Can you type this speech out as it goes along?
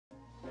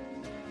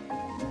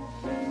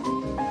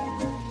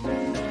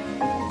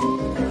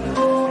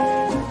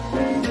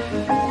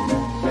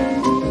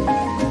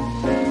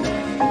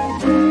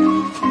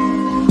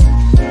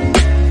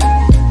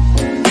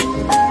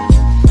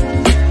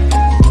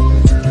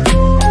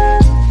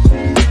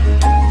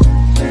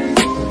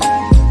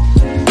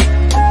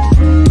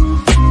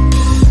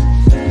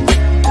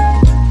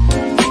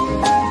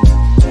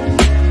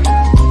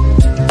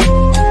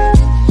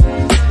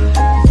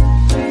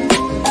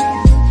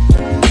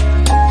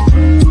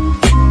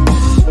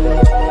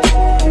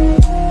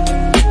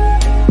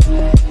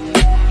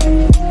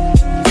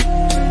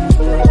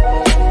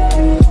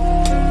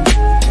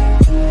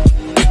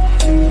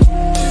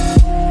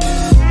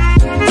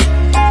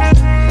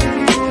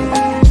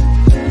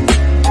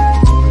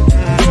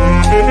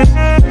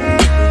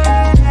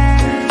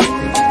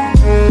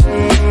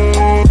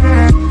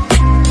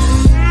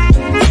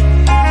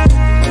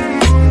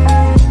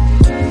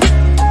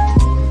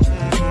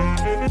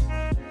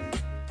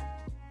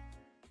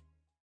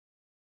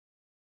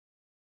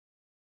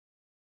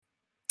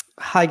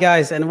Hi,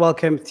 guys, and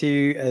welcome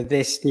to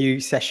this new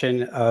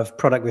session of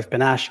Product with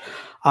Panash.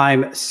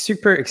 I'm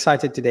super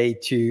excited today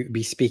to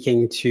be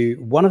speaking to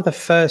one of the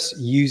first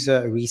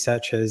user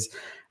researchers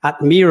at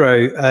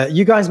Miro.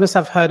 You guys must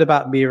have heard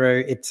about Miro.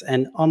 It's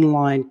an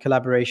online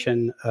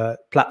collaboration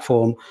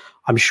platform.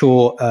 I'm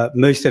sure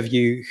most of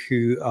you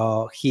who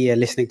are here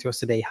listening to us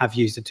today have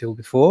used the tool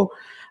before.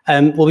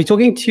 We'll be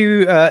talking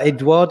to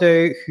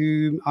Eduardo,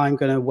 whom I'm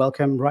going to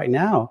welcome right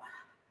now.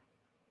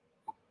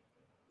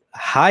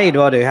 Hi,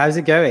 Eduardo. How's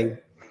it going?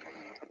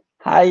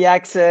 Hi,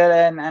 Axel,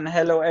 and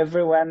hello,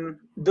 everyone.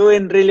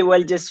 Doing really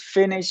well. Just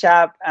finish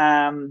up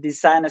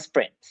design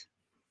sprint.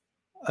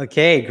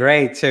 Okay,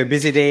 great. So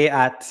busy day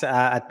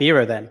at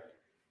Miro then.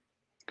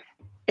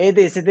 It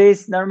is. It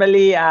is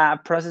normally a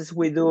process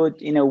we do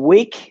in a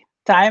week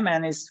time,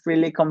 and it's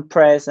really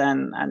compressed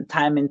and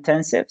time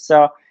intensive.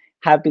 So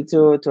happy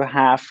to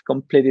have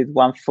completed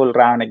one full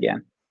round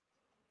again.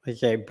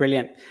 Okay,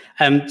 brilliant.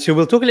 So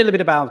we'll talk a little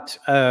bit about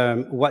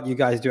what you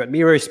guys do at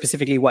Miro,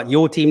 specifically what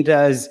your team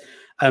does.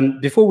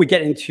 Before we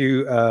get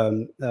into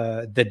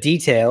the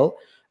detail,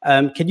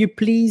 can you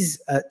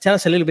please tell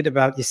us a little bit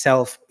about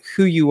yourself,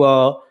 who you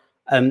are,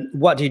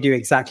 what do you do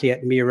exactly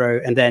at Miro,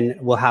 and then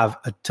we'll have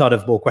a ton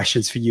of more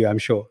questions for you, I'm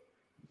sure.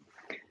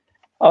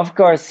 Of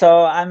course.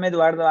 So I'm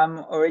Eduardo.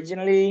 I'm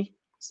originally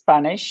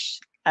Spanish,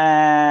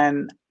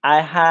 and I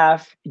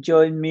have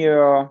joined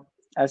Miro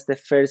as the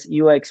first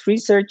UX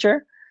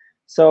researcher.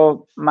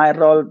 So my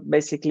role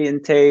basically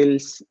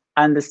entails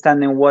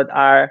understanding what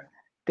are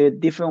the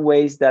different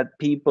ways that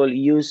people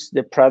use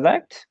the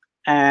product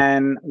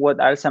and what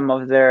are some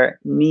of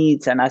their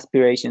needs and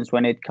aspirations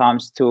when it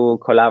comes to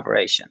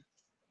collaboration.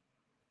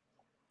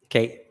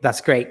 Okay, that's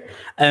great.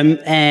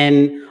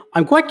 And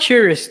I'm quite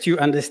curious to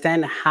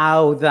understand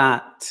how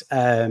that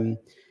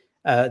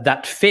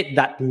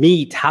that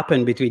meet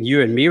happened between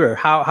you and Miro.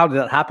 How did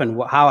that happen?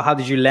 How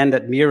did you land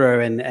at Miro,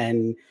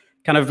 and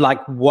kind of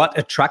like what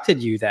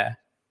attracted you there?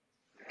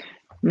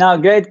 No,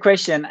 great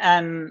question,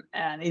 and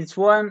it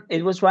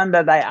was one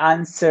that I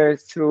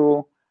answered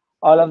through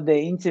all of the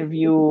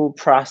interview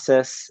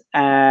process.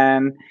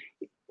 And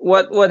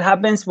what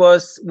happens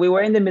was we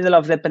were in the middle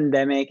of the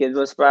pandemic. It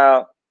was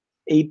about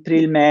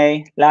April,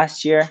 May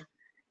last year,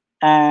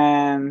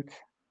 and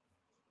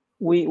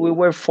we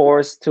were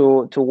forced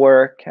to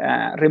work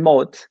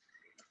remote.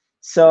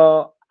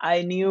 So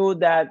I knew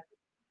that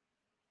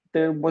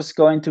there was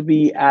going to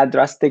be a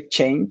drastic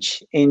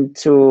change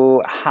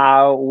into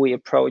how we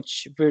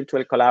approach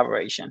virtual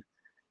collaboration.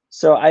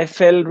 So I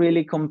felt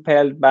really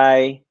compelled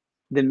by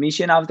the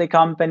mission of the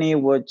company,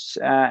 which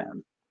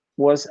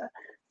was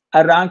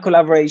around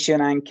collaboration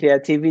and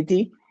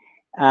creativity,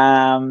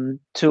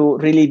 to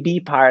really be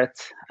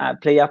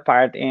play a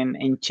part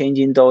in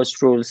changing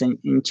those rules and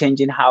in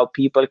changing how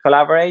people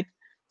collaborate.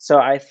 So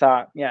I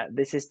thought, yeah,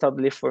 this is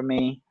totally for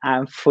me.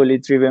 I'm fully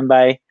driven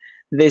by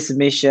this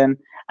mission.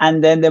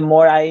 And then the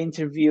more I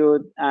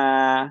interviewed,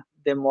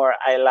 the more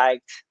I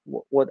liked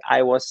what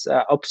I was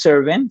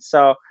observing.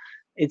 So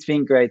it's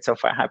been great so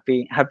far.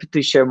 Happy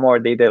to share more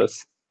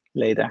details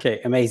later.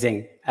 Okay,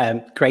 amazing.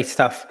 Great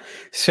stuff.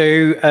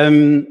 So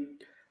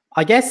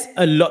I guess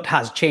a lot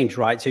has changed,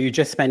 right? So you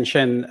just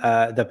mentioned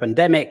the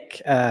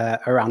pandemic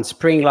around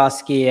spring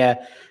last year,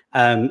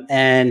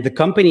 and the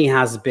company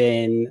has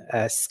been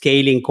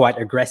scaling quite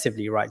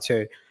aggressively, right?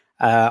 So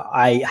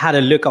I had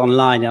a look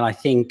online, and I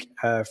think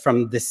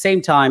from the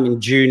same time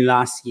in June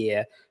last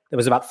year, there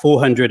was about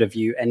 400 of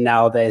you, and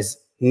now there's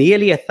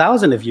nearly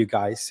 1,000 of you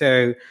guys.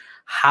 So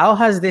how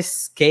has this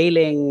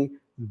scaling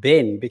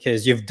been?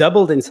 Because you've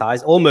doubled in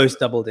size, almost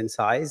doubled in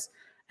size.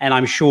 And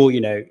I'm sure, you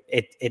know,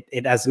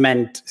 it has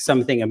meant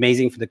something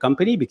amazing for the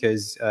company,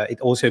 because it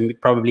also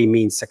probably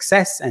means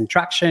success and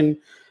traction.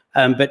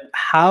 But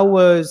how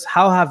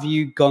have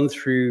you gone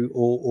through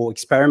or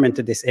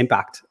experimented this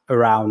impact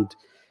around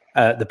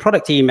the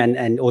product team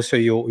and also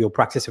your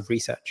practice of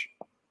research?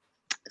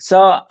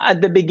 So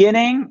at the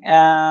beginning,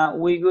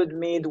 we would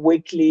meet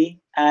weekly,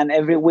 and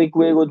every week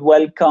we would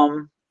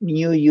welcome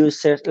new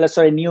users,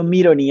 new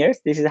Mironeers.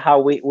 This is how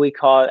we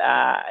call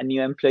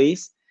new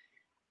employees.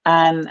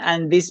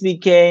 And this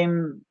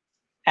became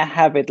a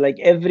habit. Like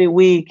every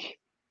week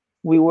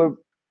we were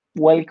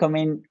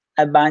welcoming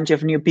a bunch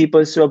of new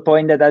people, to a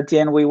point that at the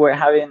end we were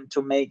having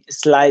to make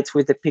slides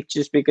with the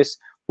pictures because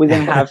we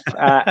didn't have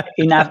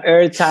enough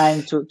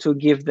airtime to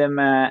give them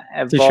a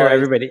to voice. show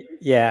everybody.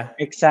 Yeah,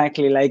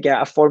 exactly, like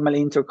a formal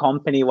intro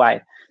company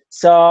wide.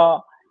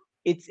 So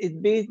it's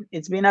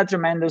been a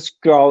tremendous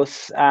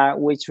growth,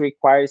 which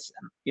requires,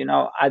 you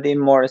know, adding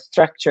more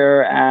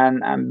structure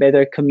and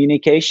better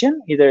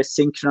communication, either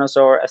synchronous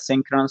or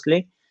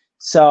asynchronously.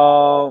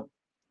 So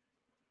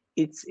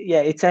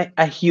it's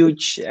a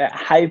huge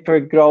hyper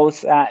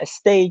growth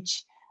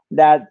stage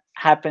that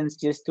happens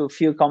just to a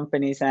few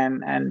companies,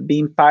 and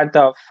being part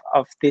of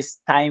this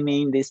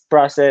timing, this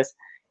process,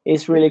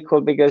 is really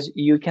cool, because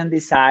you can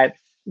decide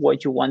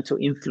what you want to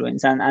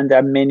influence, and there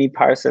are many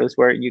parcels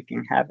where you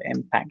can have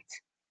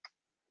impact.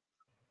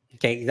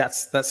 Okay, that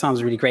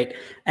sounds really great.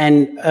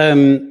 And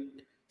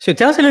so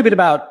tell us a little bit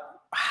about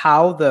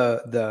how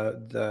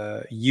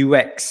the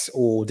UX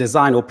or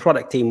design or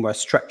product team were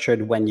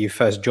structured when you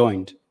first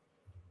joined?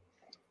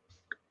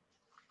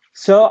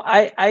 So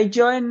I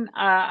joined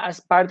as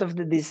part of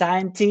the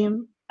design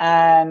team,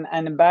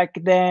 and back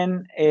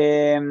then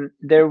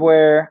there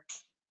were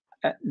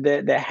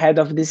the head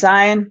of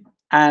design,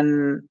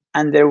 and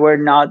there were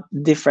not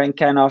different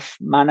kind of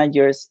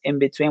managers in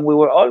between. We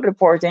were all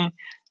reporting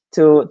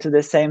to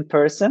the same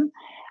person,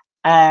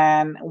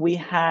 and we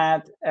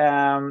had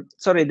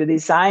the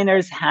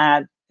designers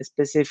had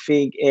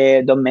specific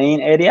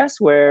domain areas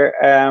where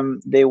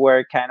they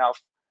were kind of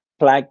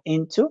plugged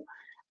into,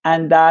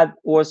 and that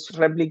was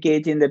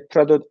replicating the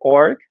product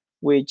org,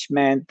 which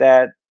meant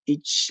that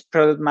each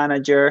product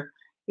manager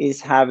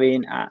is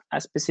having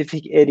a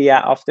specific area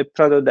of the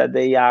product that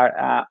they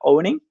are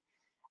owning,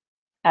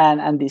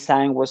 and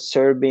design was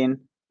serving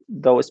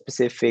those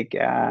specific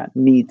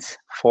needs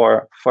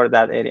for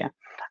that area.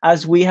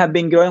 As we have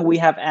been growing, we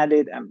have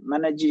added a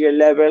managerial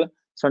level.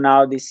 So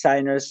now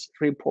designers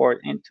report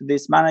into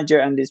this manager,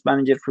 and this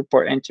manager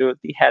report into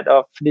the head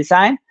of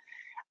design.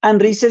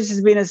 And research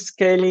has been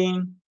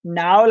scaling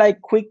now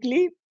like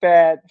quickly,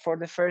 but for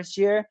the first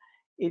year,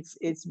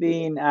 it's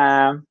been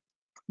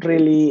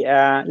really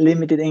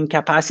limited in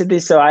capacity.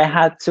 So I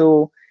had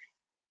to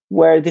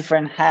wear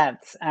different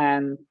hats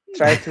and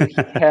try to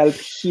help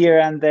here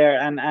and there,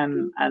 and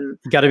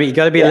you gotta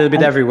be a little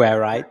bit everywhere,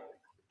 right?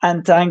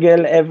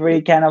 Untangle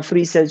every kind of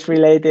research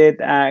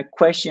related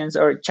questions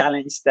or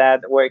challenge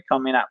that were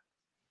coming up.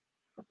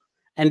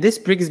 And this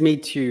brings me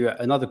to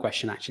another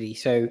question, actually.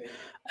 So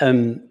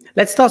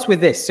let's start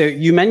with this. So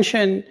you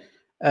mentioned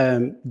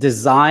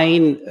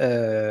design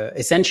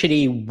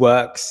essentially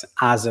works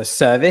as a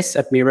service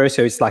at Miro.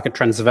 So it's like a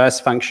transverse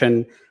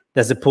function.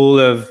 There's a pool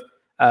of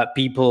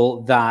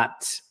people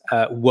that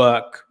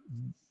work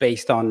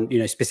based on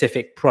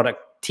specific product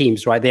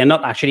teams, right? They are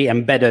not actually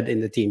embedded in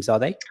the teams, are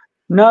they?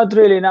 Not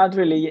really, not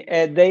really.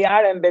 They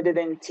are embedded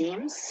in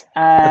teams,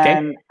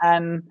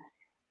 and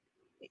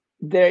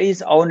there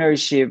is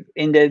ownership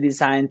in the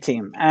design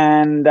team,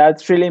 and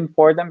that's really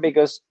important,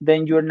 because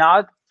then you're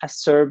not a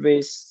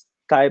service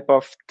type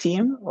of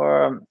team,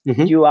 or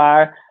you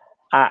are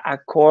a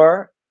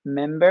core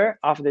member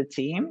of the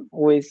team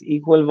with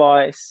equal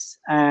voice.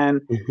 And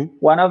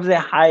one of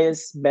the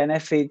highest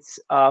benefits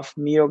of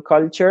Miro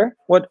culture,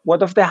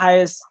 what of the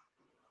highest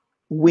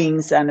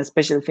wings and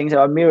special things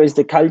about Miro is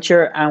the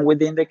culture, and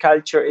within the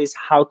culture is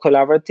how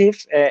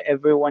collaborative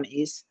everyone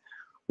is,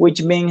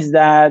 which means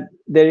that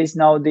there is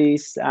no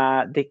this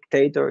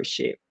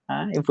dictatorship,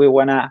 if we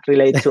want to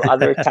relate to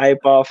other type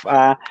of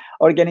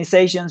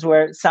organizations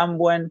where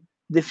someone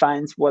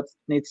defines what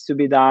needs to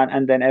be done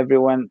and then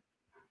everyone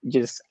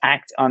just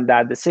act on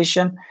that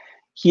decision.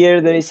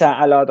 Here there is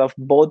a lot of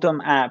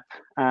bottom-up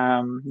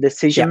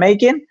decision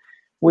making,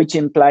 which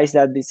implies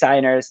that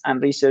designers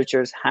and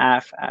researchers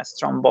have a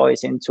strong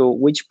voice into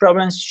which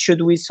problems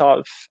should we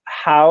solve,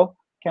 how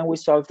can we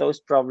solve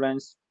those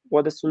problems,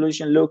 what the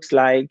solution looks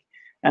like,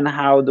 and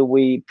how do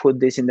we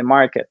put this in the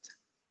market.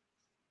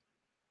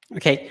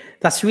 Okay,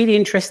 that's really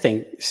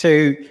interesting.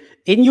 So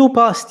in your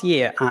past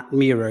year at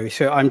Miro,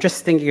 so I'm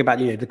just thinking about,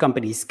 the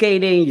company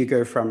scaling, you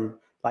go from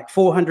like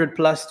 400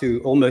 plus to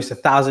almost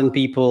 1,000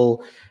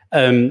 people.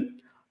 I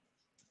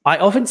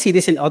often see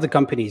this in other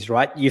companies,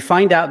 right? You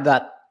find out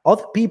that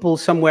other people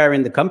somewhere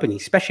in the company,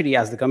 especially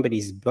as the company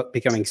is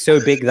becoming so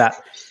big that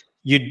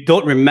you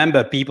don't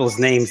remember people's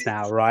names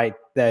now, right?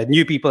 There are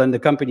new people in the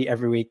company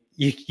every week.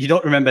 You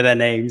don't remember their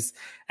names.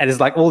 And it's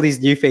like all these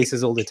new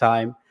faces all the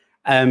time.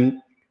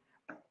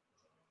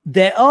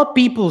 There are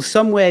people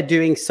somewhere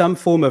doing some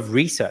form of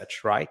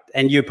research, right?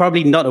 And you're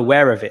probably not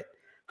aware of it.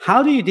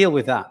 How do you deal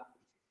with that?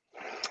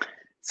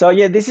 So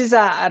yeah, this is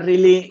a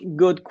really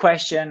good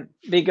question,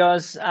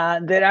 because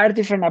there are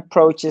different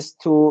approaches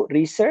to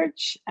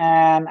research,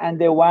 and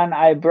the one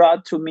I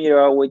brought to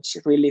Miro, which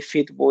really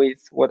fit with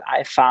what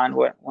I found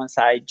once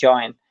I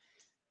joined,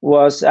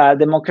 was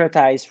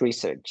democratized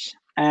research.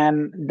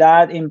 And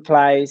that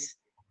implies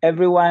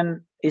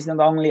everyone is not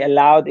only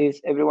allowed,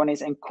 everyone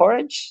is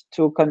encouraged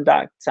to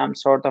conduct some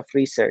sort of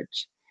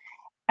research.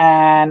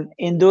 And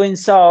in doing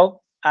so,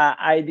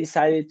 I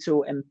decided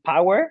to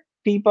empower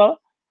people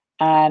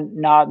and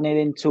not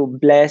needing to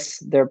bless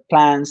their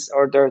plans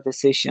or their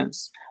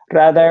decisions.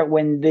 Rather,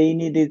 when they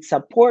needed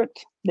support,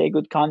 they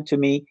could come to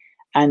me,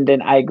 and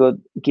then I could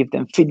give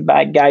them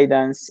feedback,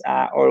 guidance,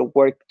 or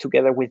work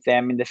together with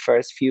them in the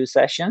first few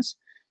sessions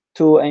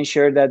to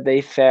ensure that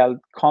they felt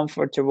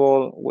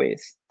comfortable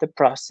with the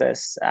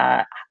process,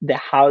 the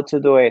how to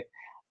do it,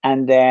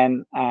 and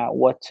then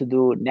what to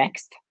do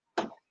next.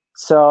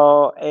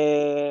 So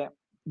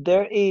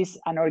there is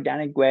an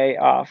organic way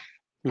of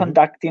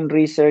conducting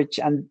research,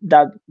 and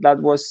that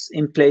was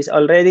in place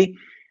already.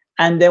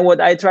 And then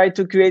what I try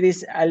to create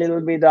is a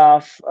little bit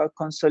of a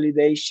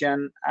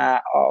consolidation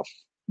of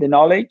the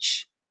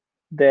knowledge,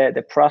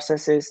 the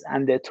processes,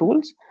 and the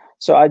tools.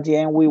 So at the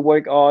end, we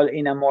work all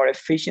in a more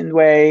efficient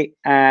way,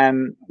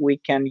 and we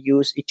can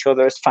use each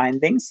other's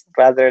findings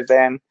rather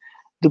than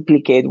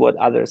duplicate what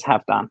others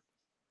have done.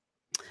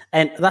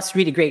 And that's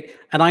really great.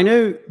 And I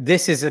know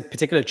this is a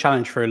particular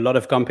challenge for a lot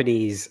of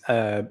companies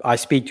I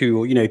speak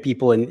to,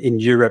 people in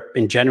Europe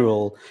in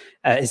general,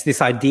 is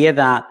this idea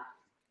that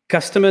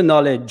customer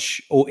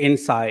knowledge or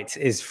insights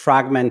is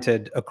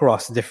fragmented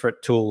across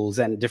different tools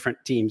and different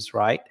teams,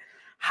 right?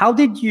 How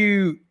did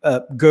you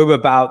go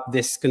about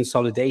this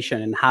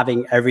consolidation and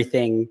having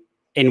everything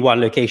in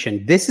one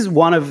location? This is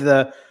one of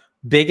the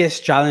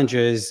biggest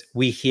challenges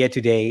we hear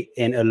today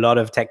in a lot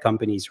of tech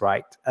companies,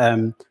 right?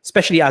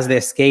 Especially as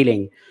they're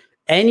scaling.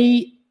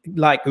 Any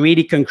like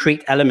really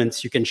concrete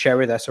elements you can share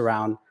with us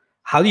around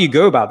how do you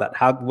go about that?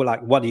 How,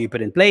 like, what do you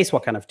put in place?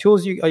 What kind of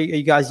tools are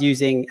you guys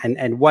using?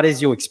 And what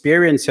is your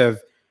experience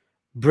of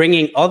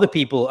bringing other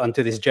people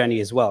onto this journey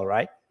as well,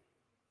 right?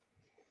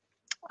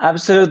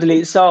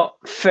 Absolutely. So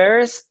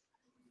first,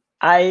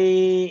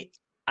 I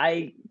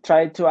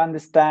tried to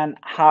understand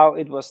how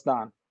it was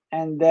done,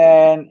 and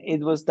then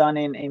it was done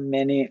in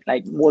many,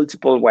 like,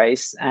 multiple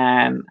ways,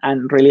 and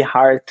really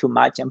hard to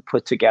match and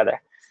put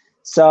together.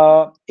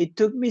 So it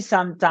took me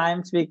some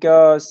time,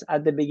 because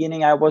at the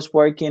beginning I was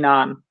working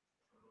on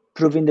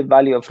proving the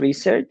value of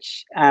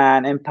research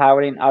and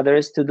empowering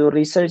others to do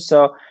research.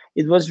 So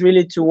it was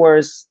really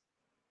towards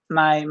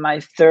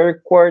my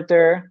third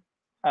quarter,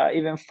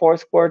 even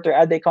fourth quarter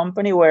at the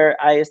company, where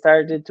I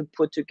started to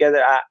put together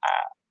a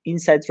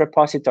insights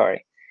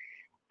repository.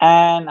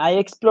 And I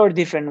explored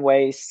different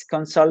ways,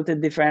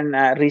 consulted different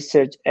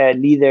research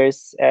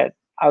leaders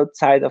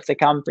outside of the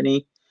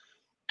company,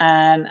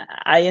 and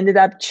I ended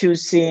up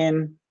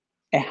choosing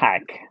a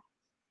hack.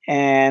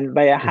 And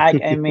by a hack,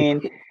 I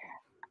mean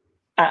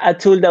a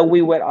tool that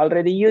we were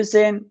already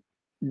using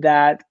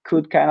that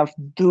could kind of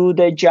do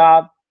the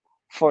job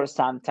for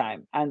some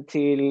time,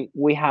 until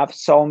we have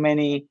so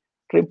many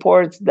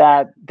reports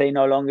that they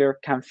no longer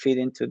can fit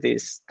into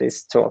this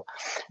tool.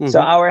 So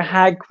our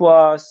hack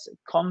was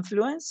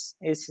Confluence.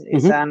 It's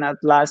an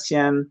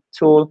Atlassian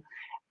tool,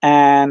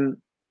 and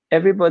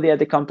everybody at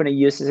the company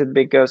uses it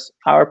because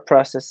our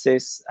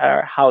processes,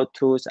 our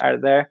how-tos are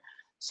there.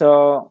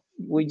 So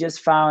we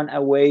just found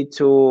a way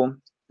to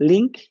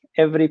link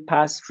every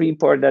past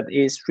report that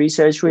is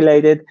research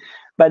related,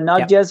 but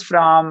not just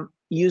from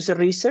user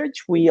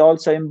research. We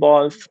also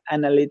involve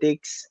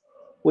analytics,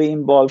 we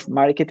involve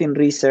marketing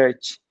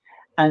research,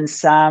 and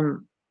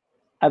some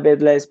a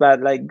bit less,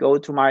 but like go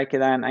to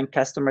market and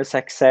customer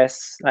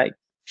success, like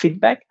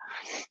feedback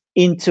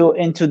into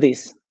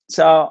this.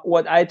 So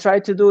what I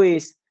try to do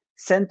is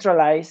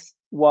centralize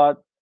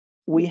what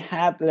we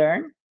have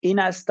learned in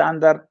a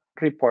standard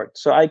report.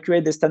 So I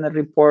create the standard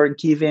report,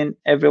 giving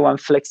everyone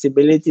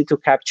flexibility to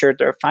capture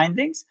their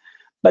findings,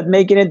 but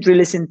making it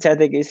really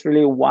synthetic. Is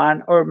really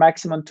 1 or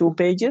maximum 2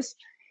 pages.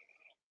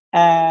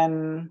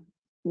 And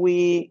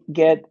we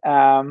get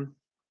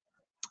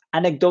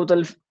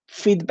anecdotal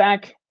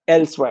feedback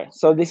elsewhere.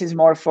 So this is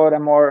more for a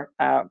more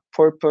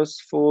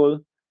purposeful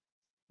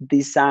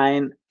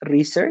design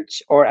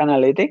research or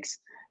analytics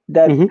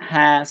that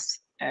has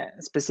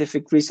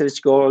specific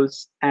research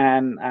goals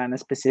and a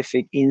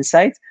specific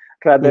insight,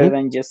 rather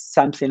than just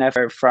something I've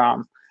heard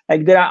from.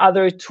 Like, there are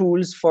other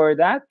tools for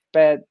that,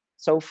 but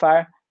so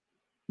far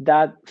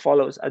that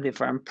follows a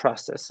different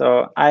process.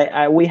 So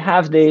we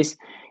have this.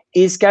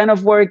 Is kind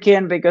of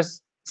working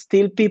because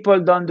still people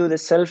don't do the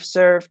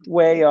self-serve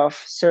way of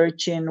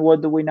searching,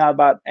 what do we know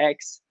about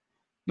X?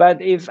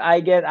 But if I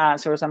get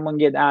asked, or someone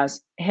get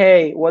asked,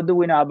 hey, what do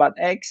we know about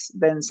X?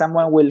 Then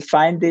someone will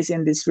find this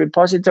in this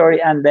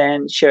repository and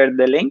then share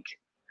the link.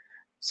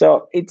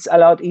 So it's a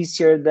lot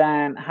easier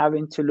than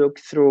having to look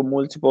through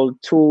multiple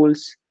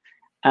tools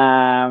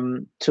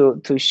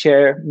to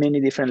share many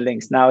different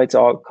links. Now it's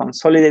all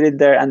consolidated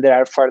there, and there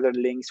are further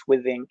links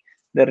within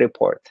the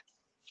report.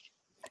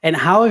 And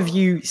how have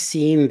you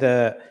seen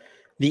the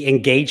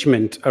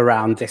engagement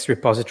around this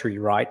repository,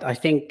 right? I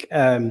think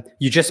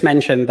you just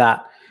mentioned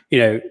that,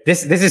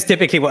 this is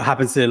typically what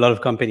happens to a lot of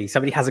companies.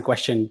 Somebody has a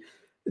question,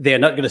 they're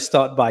not going to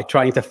start by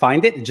trying to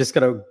find it. They're just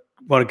going to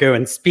want to go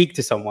and speak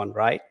to someone,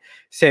 right?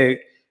 So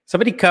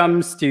somebody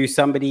comes to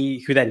somebody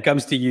who then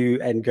comes to you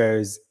and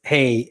goes,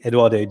 hey,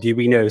 Eduardo, do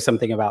we know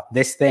something about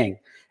this thing?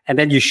 And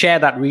then you share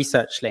that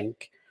research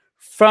link.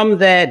 From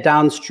there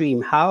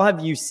downstream, how have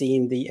you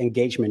seen the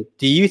engagement?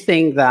 Do you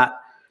think that,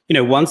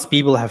 once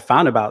people have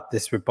found about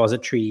this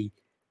repository,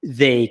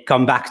 they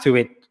come back to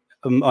it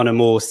on a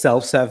more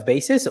self-serve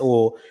basis?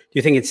 Or do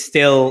you think it's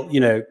still,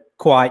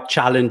 quite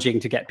challenging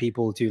to get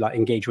people to like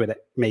engage with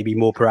it maybe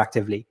more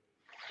proactively?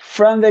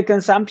 From the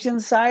consumption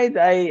side,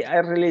 I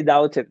really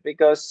doubt it,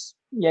 because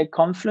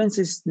Confluence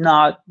is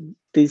not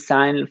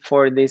designed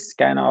for this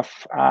kind of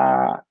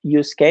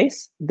use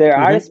case. There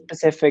are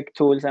specific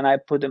tools, and I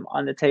put them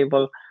on the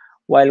table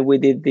while we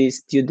did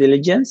this due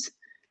diligence.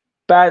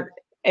 But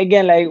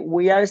again, like,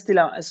 we are still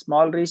a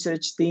small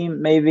research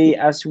team. Maybe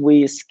as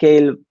we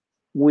scale,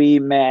 we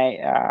may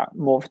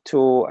move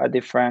to a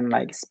different,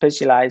 like,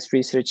 specialized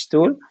research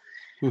tool.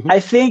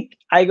 I think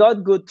I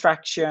got good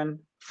traction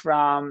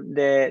from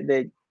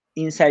the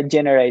insight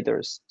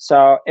generators.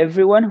 So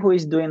everyone who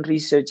is doing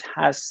research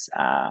has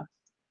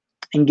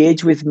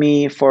engage with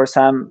me for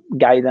some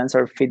guidance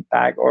or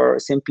feedback or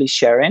simply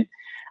sharing.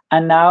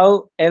 And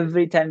now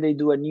every time they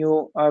do a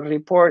new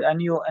report, a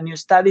new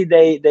study,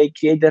 they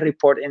create the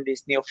report in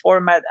this new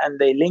format and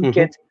they link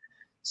it.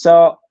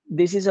 So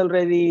this is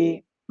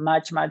already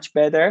much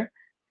better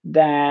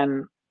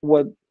than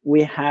what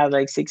we had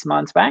like 6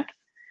 months back.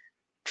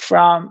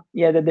 From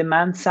the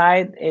demand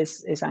side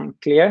is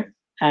unclear,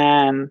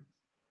 and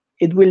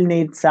it will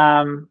need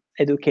some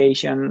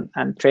education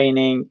and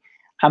training,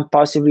 and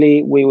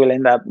possibly we will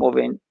end up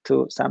moving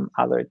to some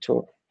other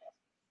tool.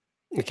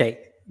 Okay,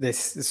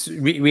 this is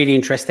really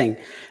interesting,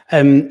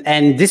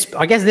 and this,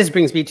 I guess, this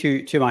brings me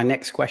to my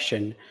next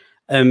question.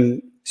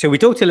 So we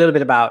talked a little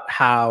bit about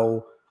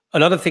how a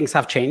lot of things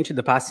have changed in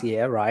the past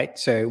year, right?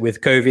 So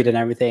with COVID and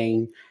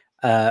everything,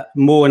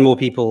 more and more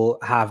people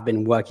have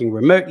been working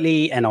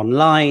remotely and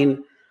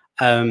online,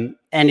 and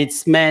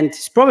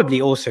it's probably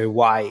also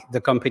why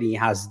the company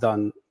has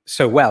done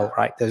so well,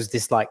 right? There's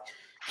this like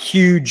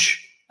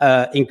huge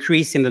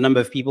increase in the number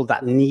of people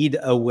that need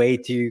a way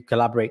to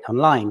collaborate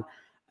online.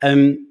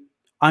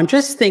 I'm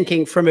just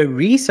thinking from a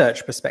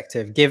research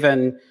perspective,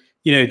 given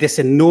this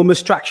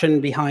enormous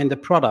traction behind the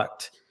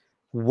product,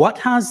 what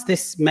has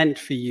this meant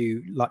for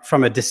you, like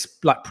from a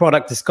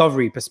product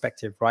discovery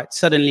perspective, right?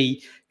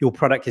 Suddenly your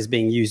product is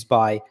being used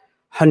by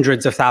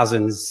hundreds of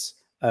thousands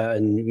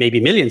and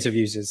maybe millions of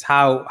users.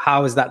 How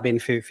has that been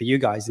for you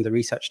guys in the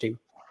research team?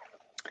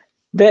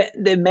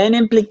 The main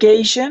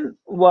implication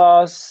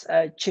was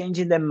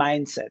changing the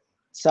mindset.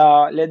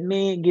 So let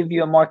me give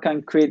you a more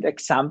concrete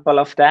example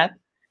of that.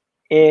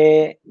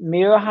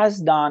 Miro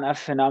has done a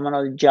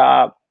phenomenal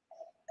job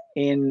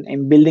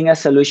in building a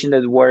solution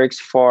that works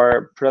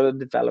for product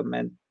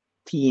development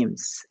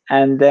teams.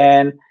 And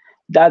then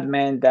that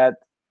meant that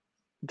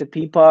the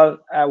people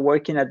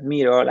working at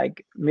Miro,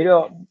 like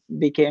Miro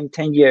became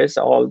 10 years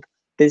old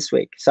this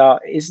week. So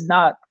it's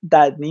not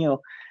that new,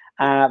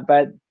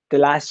 but the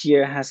last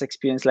year has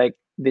experienced like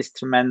this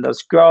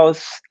tremendous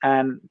growth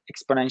and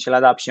exponential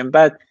adoption.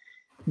 But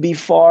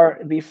before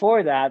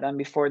that, and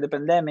before the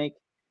pandemic,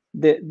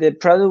 the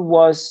product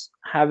was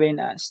having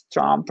a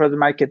strong product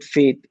market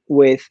fit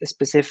with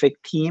specific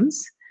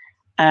teams.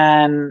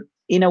 And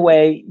in a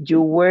way,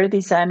 you were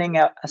designing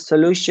a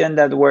solution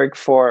that worked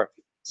for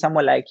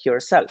someone like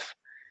yourself.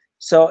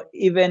 So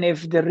even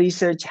if the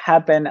research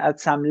happened at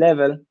some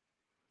level,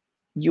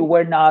 you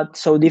were not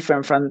so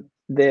different from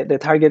the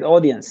target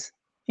audience.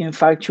 In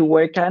fact, you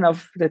were kind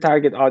of the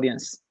target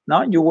audience.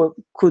 No,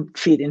 could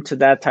fit into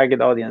that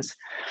target audience.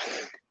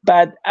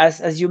 But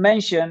as you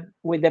mentioned,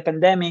 with the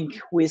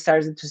pandemic, we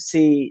started to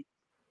see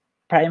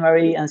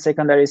primary and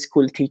secondary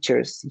school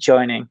teachers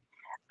joining.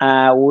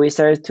 We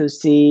started to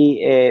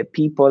see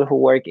people who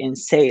work in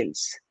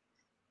sales.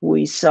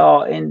 We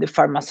saw in the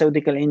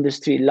pharmaceutical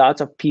industry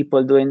lots of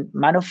people doing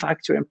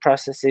manufacturing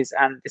processes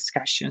and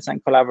discussions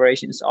and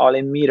collaborations all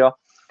in Miro.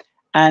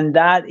 And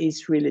that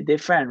is really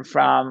different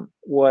from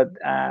what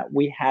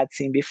we had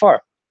seen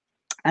before.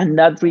 And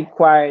that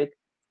required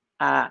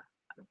a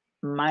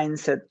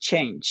mindset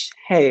change.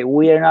 Hey,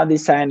 we are not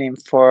designing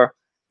for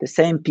the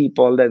same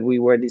people that we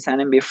were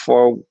designing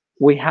before.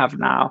 We have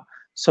now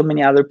so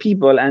many other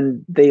people,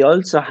 and they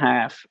also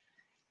have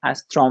a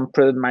strong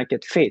product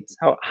market fit.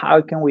 So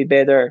how can we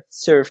better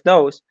serve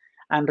those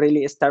and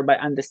really start by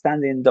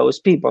understanding those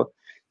people?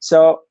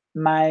 So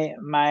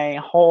my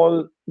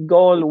whole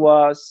goal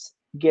was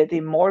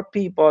getting more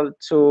people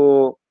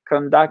to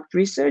conduct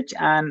research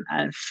and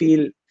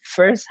feel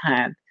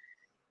firsthand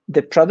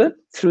the product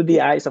through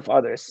the eyes of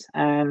others.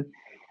 And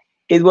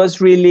it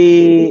was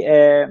really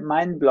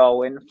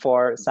mind-blowing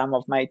for some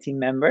of my team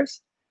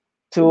members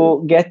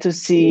to get to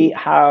see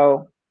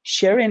how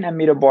sharing a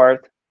Miro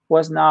board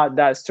was not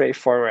that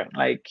straightforward.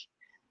 Like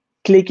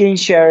clicking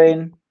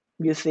sharing,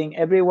 you think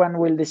everyone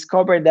will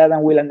discover that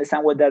and will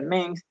understand what that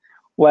means.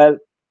 Well,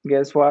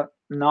 guess what?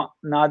 Not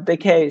the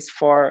case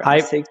for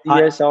 6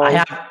 years old.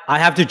 I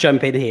have to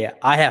jump in here.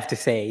 I have to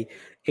say,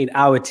 in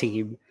our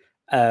team,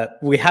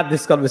 we had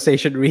this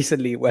conversation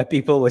recently where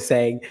people were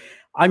saying,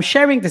 I'm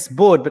sharing this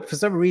board, but for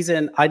some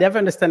reason, I never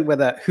understand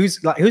whether who's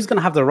going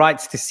to have the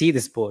rights to see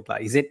this board.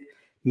 Like, is it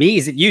me?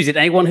 Is it you? Is it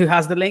anyone who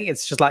has the link?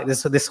 It's just like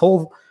this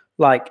whole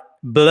like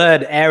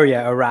blurred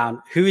area around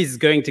who is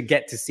going to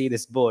get to see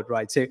this board,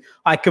 right? So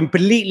I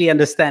completely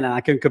understand, and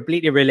I can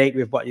completely relate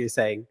with what you're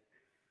saying.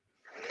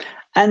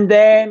 And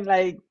then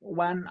like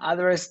one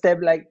other step,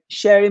 like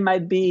sharing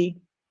might be,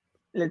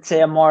 let's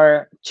say, a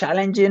more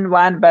challenging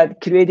one, but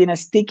creating a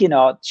sticky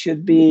note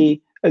should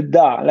be a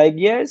duh. Like,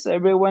 yes,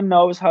 everyone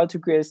knows how to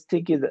create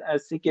a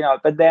sticky note.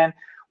 But then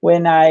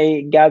when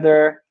I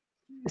gather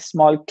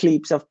small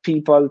clips of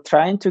people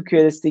trying to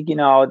create a sticky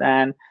note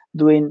and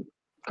doing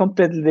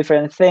completely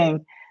different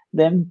thing,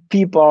 then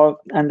people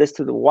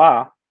understood,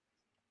 wow,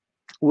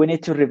 we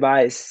need to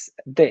revise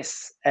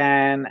this.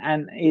 And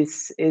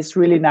it's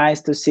really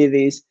nice to see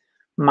this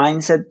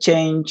mindset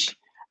change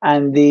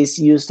and this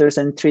user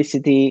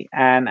centricity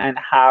and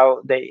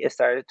how they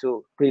started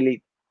to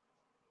really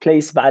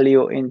place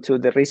value into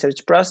the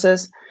research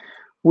process,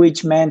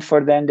 which meant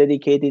for them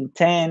dedicating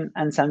 10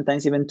 and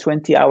sometimes even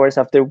 20 hours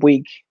of their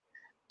week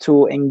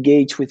to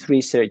engage with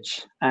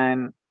research.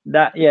 And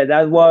that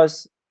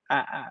was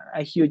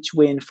a huge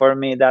win for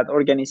me, that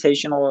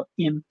organizational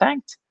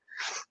impact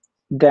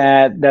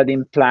that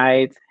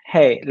implied,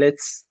 hey,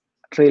 let's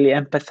really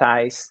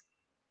empathize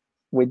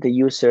with the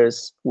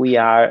users we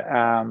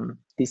are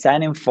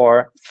designing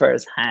for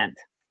firsthand.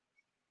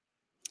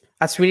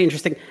 That's really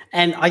interesting.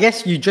 And I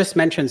guess you just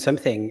mentioned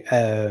something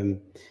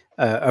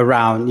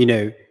around,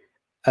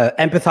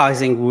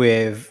 empathizing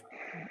with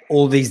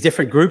all these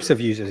different groups of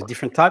users,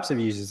 different types of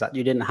users that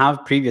you didn't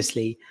have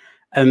previously.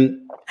 And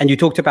you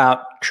talked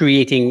about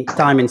creating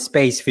time and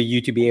space for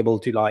you to be able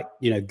to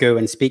go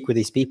and speak with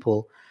these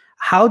people.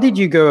 How did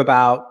you go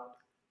about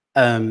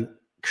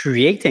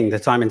creating the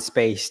time and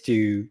space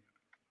to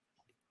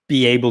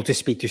be able to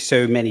speak to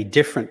so many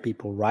different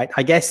people, right?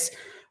 I guess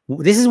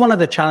this is one of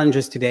the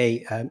challenges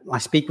today. I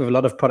speak with a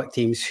lot of product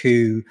teams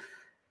who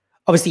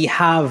obviously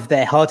have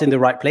their heart in the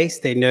right place.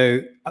 They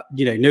know,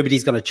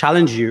 nobody's going to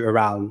challenge you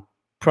around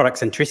product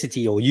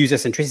centricity or user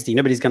centricity.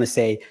 Nobody's going to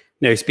say,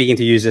 no, speaking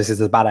to users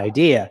is a bad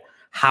idea.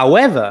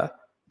 However,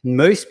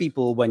 most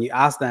people, when you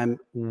ask them,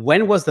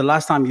 when was the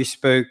last time you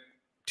spoke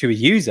to a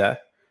user,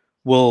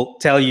 will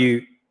tell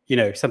you,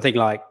 something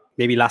like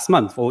maybe last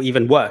month, or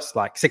even worse,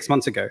 like 6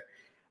 months ago.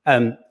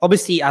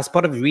 Obviously, as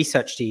part of the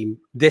research team,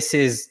 this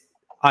is,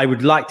 I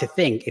would like to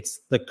think, it's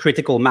the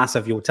critical mass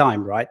of your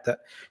time, right?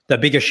 The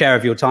bigger share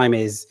of your time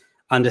is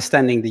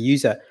understanding the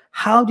user.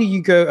 How do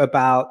you go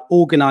about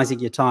organizing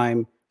your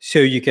time so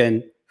you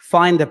can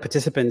find the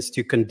participants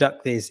to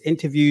conduct these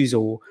interviews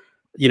or,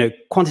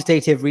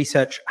 quantitative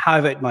research,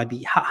 however it might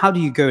be? How do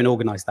you go and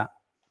organize that?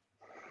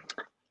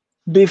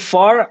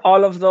 Before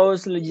all of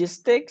those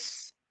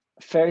logistics,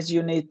 first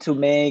you need to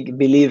make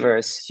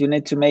believers. You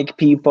need to make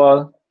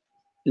people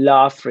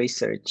love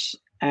research,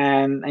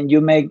 and you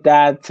make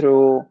that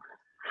through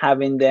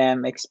having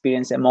them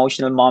experience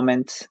emotional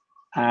moments,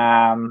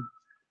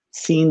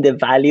 seeing the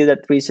value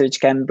that research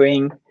can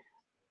bring,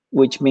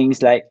 which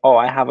means like, oh,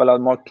 I have a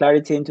lot more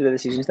clarity into the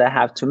decisions that I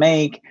have to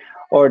make,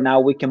 or now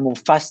we can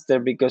move faster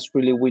because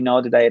really we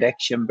know the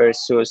direction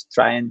versus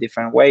trying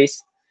different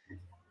ways.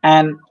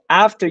 And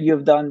after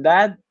you've done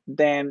that,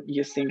 then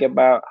you think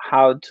about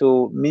how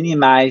to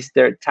minimize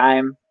their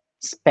time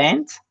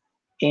spent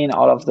in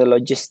all of the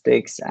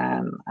logistics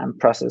and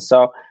process.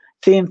 So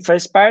theme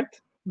first part,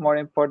 more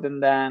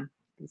important than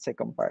the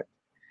second part.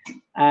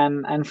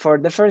 And for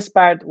the first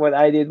part, what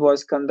I did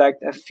was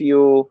conduct a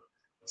few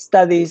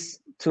studies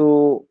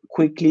to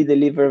quickly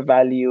deliver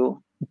value,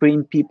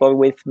 bring people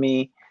with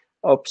me,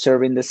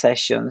 observing the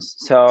sessions.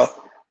 So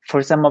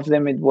for some of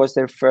them, it was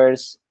their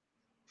first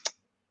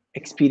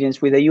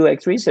experience with a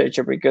UX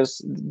researcher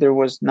because there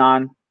was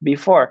none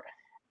before.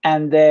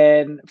 And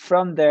then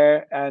from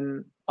there,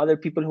 and other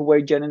people who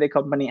were joining the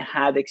company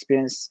had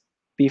experience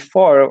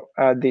before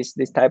this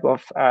type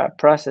of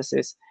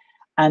processes.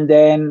 And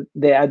then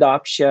the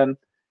adoption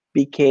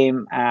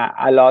became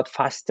a lot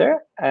faster,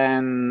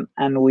 and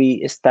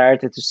we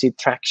started to see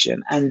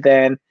traction. And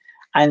then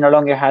I no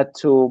longer had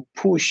to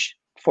push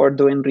for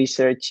doing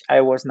research.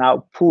 I was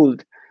now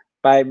pulled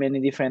by many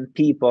different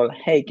people.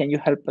 Hey, can you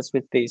help us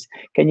with this?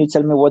 Can you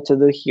tell me what to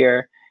do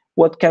here?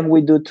 What can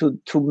we do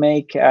to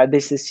make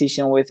this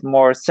decision with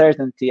more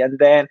certainty? And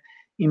then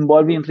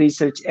involving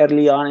research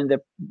early on in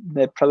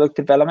the product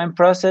development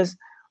process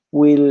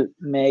will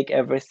make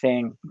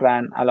everything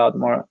run a lot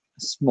more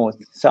smooth.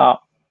 So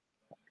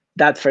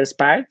that first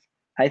part,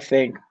 I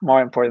think,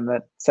 more important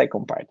than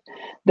second part.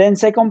 Then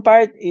second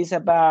part is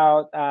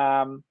about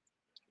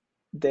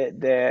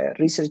the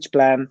research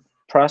plan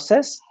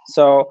process.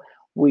 So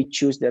we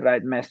choose the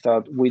right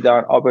method. We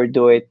don't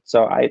overdo it.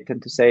 So I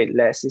tend to say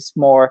less is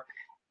more,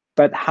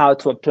 but how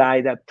to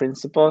apply that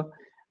principle.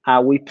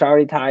 We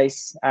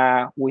prioritize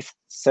with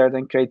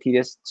certain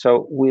criteria.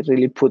 So we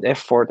really put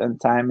effort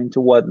and time into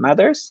what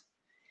matters.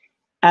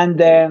 And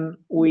then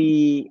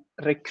we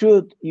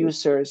recruit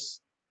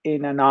users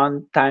in a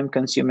non-time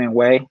consuming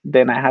way.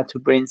 Then I had to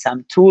bring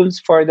some tools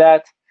for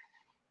that.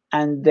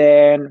 And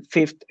then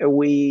fifth,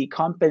 we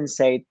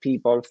compensate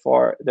people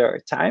for their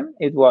time.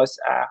 It was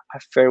a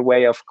fair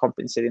way of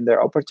compensating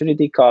their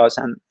opportunity cost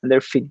and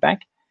their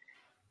feedback.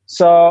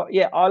 So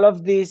yeah, all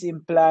of this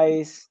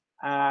implies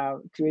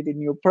creating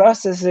new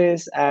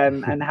processes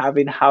and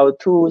having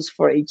how-tos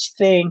for each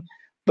thing.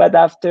 But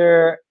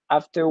after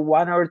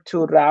one or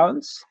two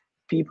rounds,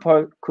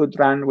 people could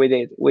run with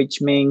it,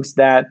 which means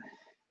that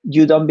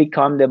you don't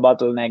become the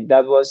bottleneck.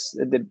 That was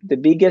the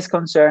biggest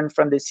concern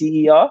from the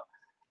CEO.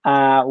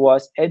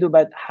 Was Edu,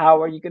 but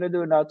how are you going to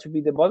do not to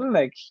be the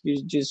bottleneck?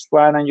 You just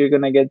run and you're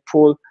going to get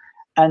pulled.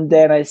 And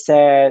then I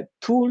said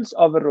tools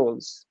over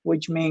rules,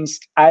 which means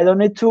I don't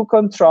need to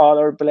control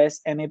or bless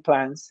any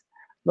plans.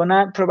 I'm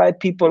going to provide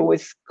people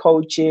with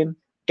coaching,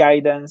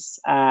 guidance,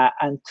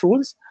 and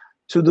tools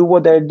to do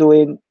what they're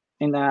doing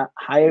in a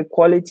higher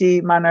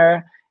quality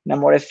manner, in a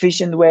more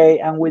efficient way,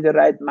 and with the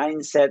right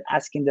mindset,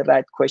 asking the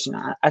right question,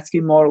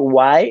 asking more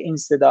why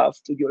instead of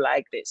do you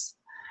like this?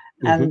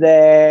 and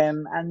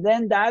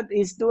then that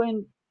is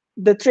doing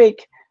the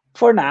trick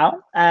for now,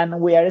 and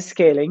we are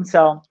scaling.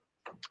 So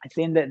I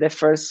think that the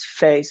first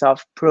phase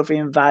of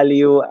proving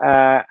value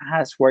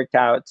has worked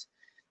out.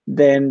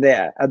 Then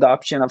the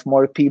adoption of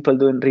more people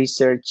doing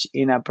research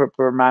in a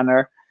proper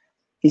manner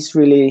is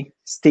really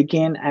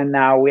sticking, and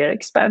now we are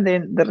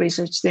expanding the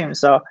research team.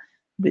 So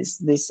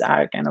these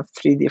are kind of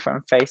three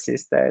different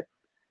phases that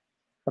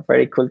are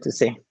very cool to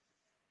see.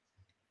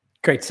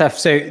 Great stuff.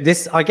 So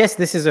this, I guess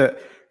this is a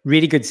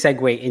really good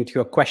segue into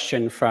a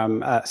question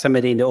from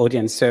somebody in the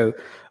audience. So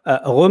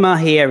Romain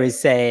here is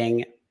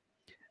saying,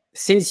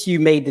 since you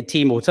made the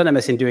team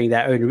autonomous in doing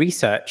their own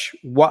research,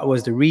 what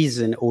was the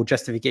reason or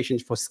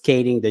justifications for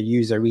scaling the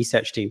user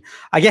research team?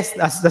 I guess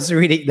that's a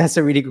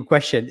really good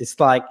question. It's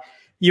like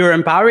you're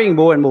empowering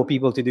more and more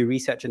people to do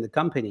research in the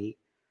company,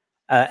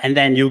 and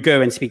then you'll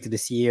go and speak to the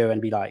CEO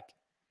and be like,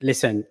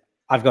 "Listen,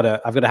 I've got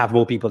to have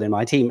more people in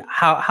my team."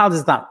 How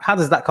does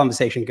that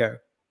conversation go?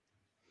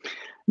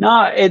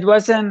 No, it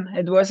wasn't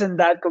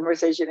that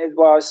conversation. It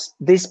was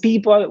these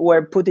people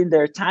were putting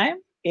their time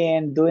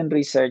in doing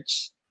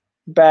research,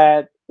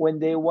 but when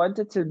they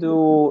wanted to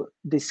do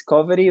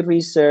discovery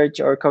research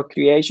or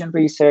co-creation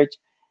research,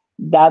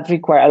 that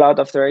required a lot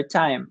of their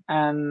time,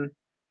 and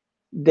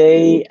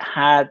they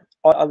had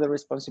all other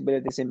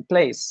responsibilities in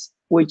place,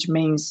 which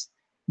means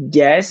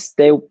yes,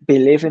 they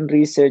believe in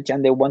research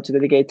and they want to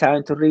dedicate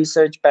time to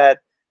research, but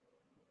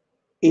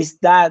is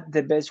that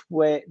the best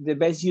way, the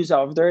best use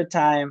of their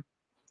time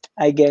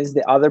against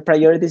the other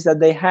priorities that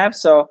they have?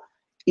 So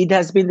it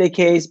has been the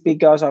case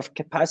because of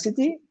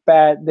capacity,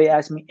 but they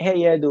asked me,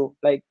 "Hey, Edu,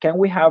 like, can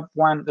we have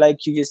one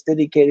like you just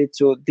dedicated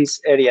to this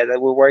area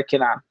that we're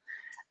working on?"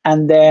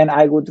 And then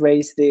I would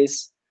raise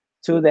this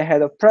to the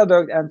head of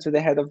product and to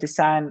the head of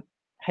design.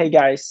 "Hey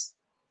guys,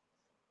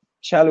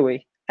 shall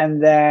we?"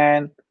 And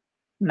then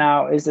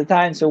now is the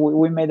time. So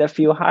we made a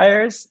few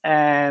hires,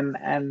 and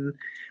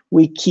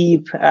we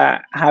keep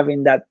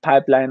having that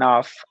pipeline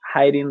of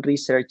hiring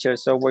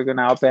researchers. So we're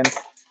gonna open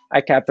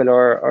a couple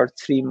or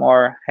three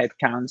more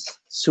headcounts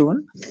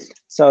soon.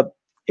 So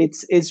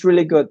it's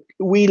really good.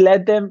 We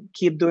let them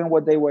keep doing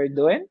what they were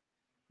doing,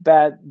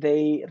 but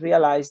they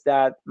realized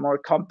that more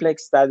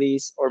complex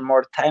studies or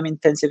more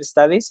time-intensive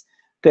studies,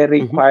 they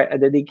require a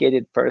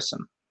dedicated person.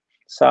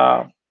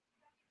 So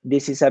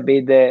this is a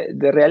bit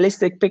the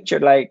realistic picture.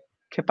 Like,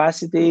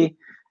 capacity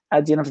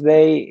at the end of the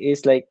day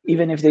is like,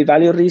 even if they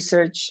value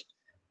research,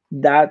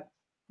 that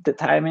the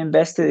time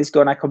invested is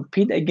going to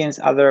compete against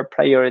other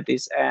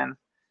priorities,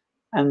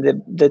 and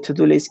the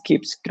to-do list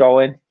keeps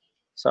growing.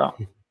 So,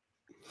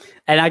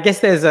 and I guess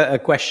there's a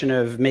question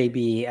of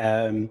maybe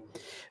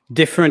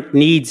different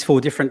needs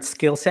for different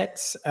skill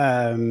sets.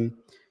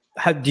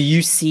 How do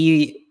you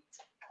see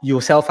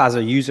yourself as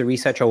a user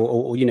researcher,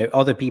 or you know,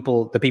 other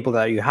people, the people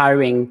that you're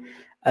hiring?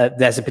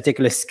 There's a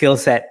particular skill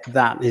set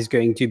that is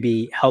going to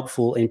be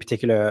helpful in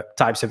particular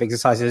types of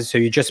exercises. So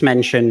you just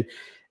mentioned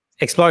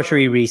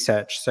exploratory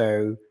research.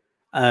 So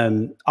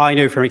I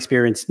know from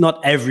experience,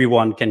 not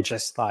everyone can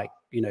just like,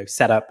 you know,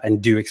 set up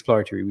and do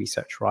exploratory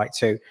research, right?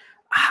 So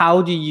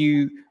how do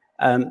you,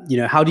 you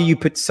know, how do you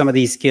put some of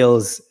these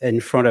skills in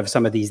front of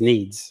some of these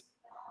needs?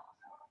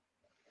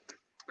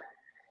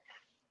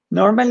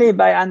 normally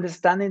by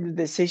understanding the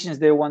decisions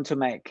they want to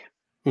make.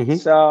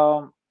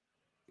 So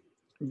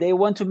they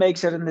want to make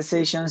certain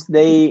decisions.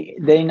 They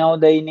know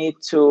they need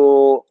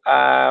to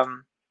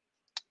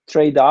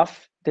trade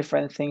off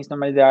different things.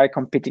 Normally there are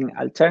competing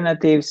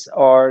alternatives,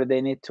 or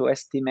they need to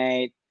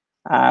estimate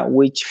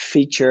which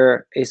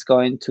feature is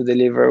going to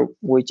deliver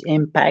which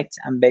impact,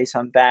 and based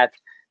on that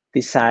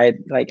decide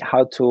like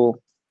how to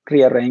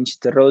rearrange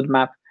the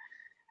roadmap.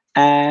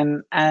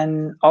 And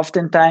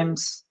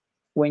oftentimes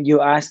when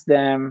you ask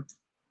them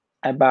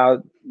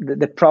about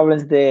the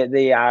problems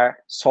they are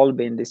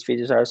solving, these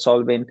features are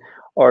solving,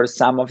 or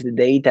some of the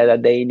data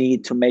that they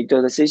need to make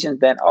those decisions,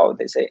 then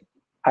they say,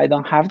 "I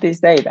don't have this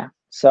data."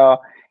 So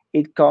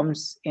it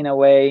comes in a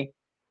way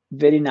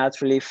very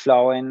naturally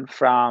flowing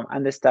from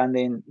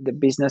understanding the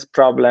business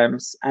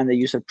problems and the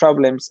user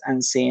problems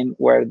and seeing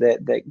where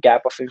the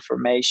gap of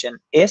information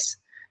is.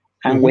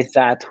 And with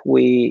that,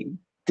 we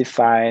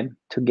define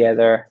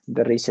together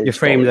the research. You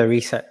frame the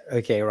research.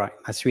 Okay, right.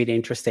 That's really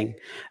interesting.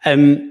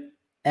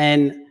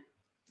 And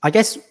I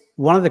guess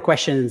one of the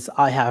questions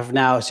I have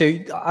now, so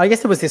I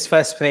guess there was this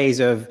first phase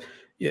of,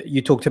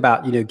 you talked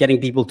about, you know, getting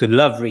people to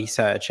love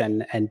research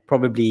and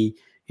probably,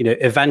 you know,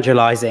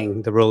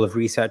 evangelizing the role of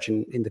research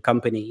in the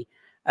company.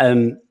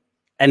 And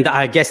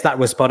I guess that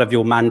was part of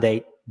your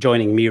mandate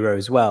joining Miro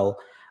as well.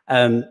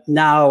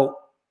 Now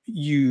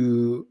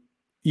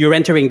you're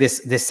entering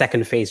this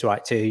second phase,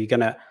 right? So you're going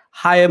to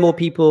hire more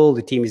people,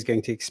 the team is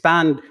going to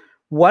expand.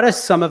 What are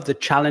some of the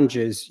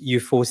challenges you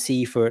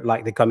foresee for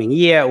like the coming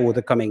year or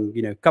the coming,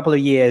 you know, couple of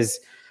years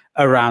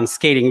around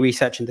scaling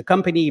research in the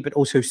company, but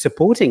also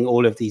supporting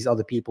all of these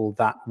other people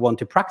that want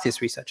to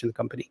practice research in the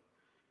company?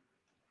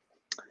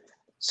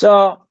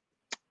 So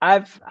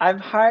I've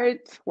hired,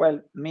 well,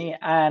 me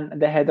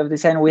and the head of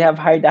design, we have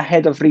hired a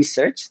head of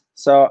research.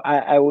 So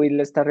I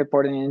will start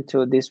reporting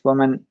into this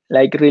woman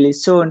like really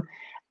soon.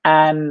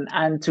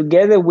 And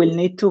together we'll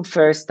need to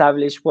first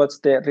establish what's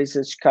the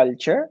research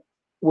culture,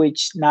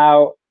 which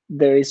now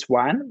there is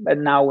one, but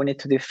now we need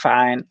to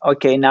define,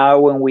 okay, now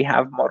when we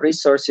have more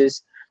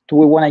resources, do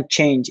we want to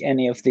change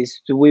any of this?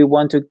 Do we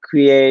want to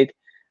create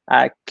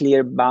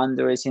clear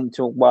boundaries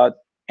into what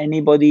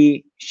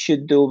anybody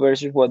should do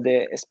versus what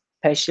the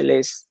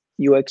specialist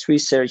UX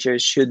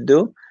researchers should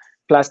do?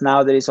 Plus,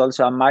 now there is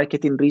also a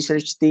marketing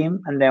research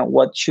team, and then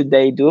what should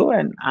they do,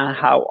 and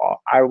how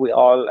are we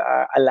all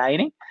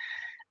aligning?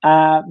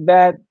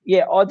 But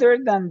yeah, other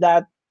than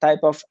that type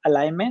of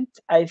alignment,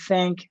 I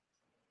think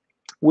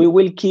we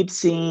will keep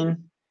seeing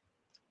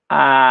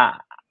uh,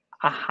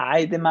 a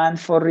high demand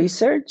for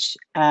research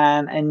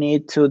and a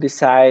need to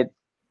decide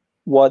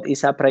what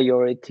is a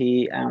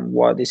priority and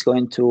what is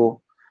going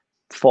to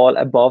fall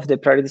above the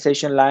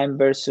prioritization line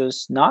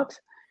versus not.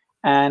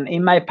 And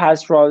in my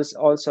past roles,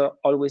 also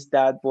always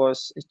that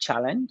was a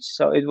challenge.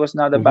 So it was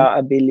not Mhm. about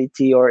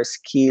ability or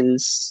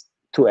skills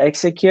to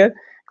execute.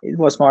 It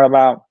was more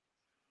about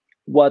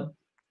what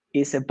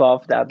is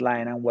above that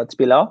line and what's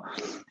below.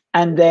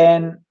 And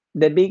then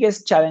the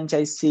biggest challenge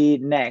I see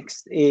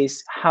next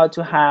is how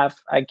to have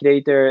a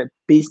greater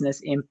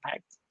business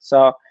impact.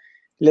 So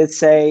let's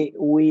say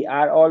we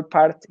are all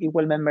part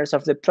equal members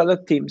of the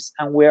product teams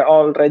and we're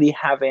already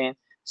having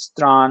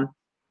strong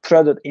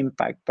product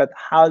impact, but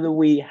how do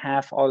we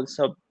have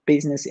also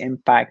business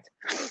impact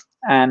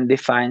and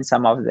define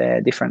some of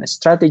the different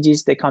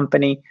strategies the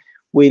company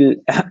will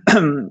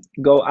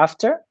go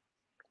after?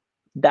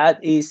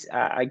 That is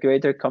a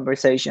greater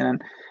conversation.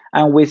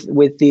 And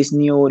with this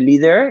new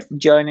leader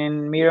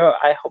joining Miro,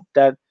 I hope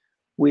that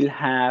we'll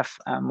have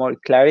more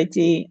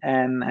clarity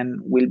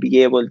and we'll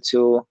be able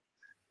to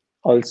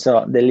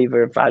also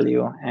deliver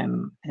value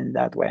in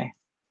that way.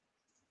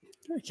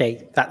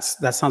 Okay, that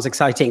sounds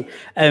exciting.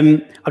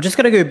 I'm just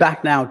going to go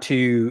back now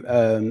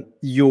to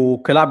your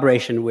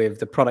collaboration with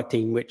the product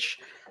team, which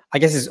I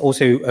guess is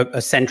also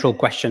a central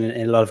question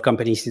in a lot of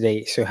companies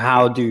today. So,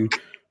 how do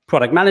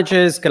product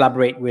managers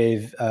collaborate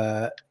with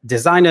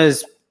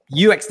designers,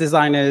 UX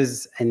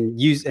designers, and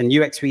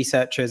UX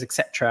researchers,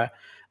 etc.?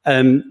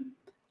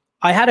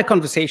 I had a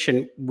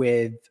conversation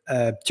with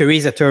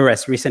Teresa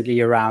Torres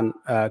recently around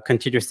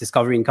continuous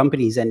discovery in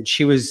companies, and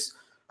she was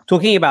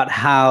talking about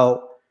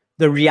how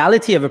the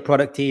reality of a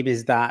product team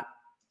is that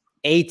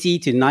 80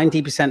 to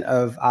 90%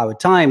 of our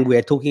time,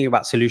 we're talking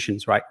about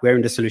solutions, right? We're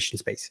in the solution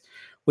space.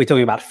 We're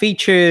talking about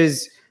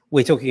features,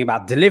 we're talking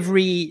about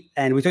delivery,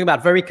 and we're talking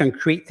about very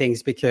concrete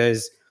things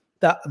because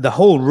the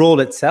whole role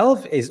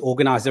itself is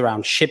organized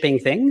around shipping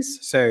things.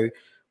 So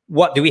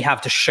what do we have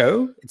to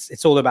show?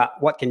 It's all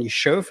about what can you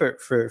show for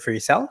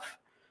yourself.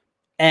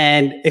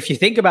 And if you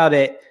think about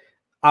it,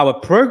 our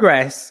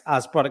progress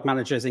as product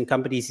managers in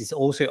companies is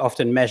also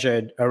often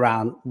measured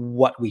around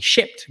what we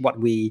shipped, what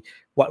we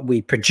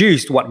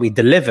produced, what we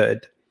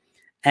delivered.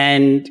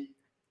 And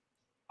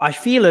I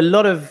feel a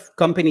lot of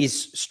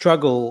companies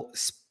struggle,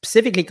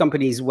 specifically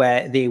companies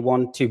where they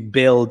want to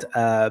build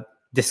a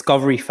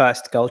discovery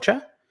first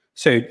culture.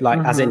 So like,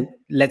 as in,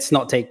 let's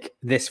not take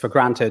this for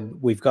granted.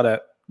 We've got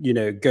to,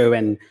 go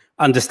and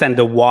understand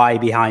the why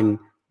behind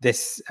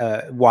this,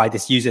 why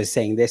this user is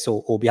saying this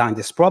or behind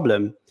this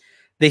problem.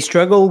 They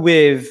struggle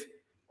with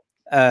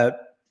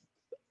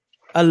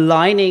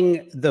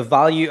aligning the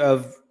value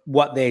of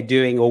what they're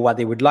doing or what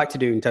they would like to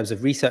do in terms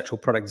of research or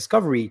product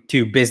discovery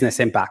to business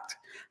impact.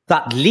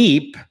 That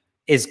leap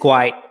is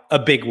quite a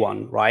big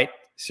one, right?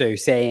 So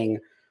saying,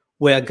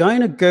 we're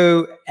going to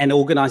go and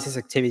organize this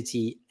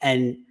activity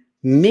and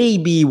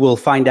maybe we'll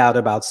find out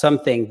about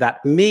something that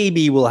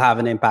maybe will have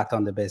an impact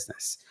on the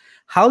business.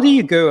 How do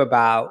you go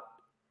about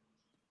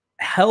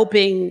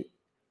helping,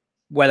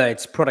 whether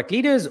it's product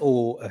leaders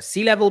or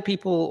C-level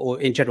people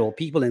or in general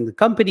people in the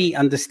company,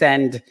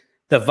 understand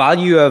the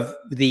value of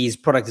these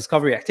product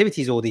discovery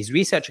activities or these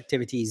research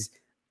activities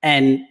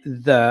and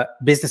the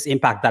business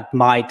impact that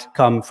might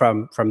come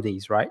from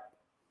these, right?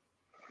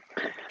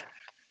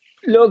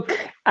 Look,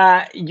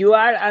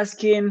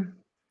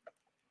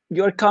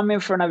 you're coming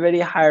from a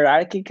very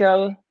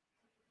hierarchical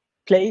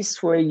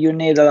place where you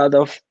need a lot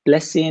of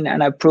blessing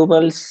and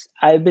approvals.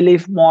 I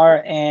believe more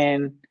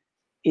in,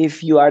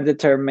 if you are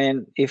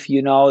determined, if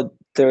you know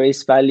there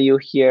is value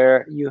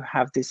here, you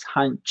have this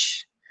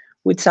hunch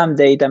with some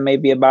data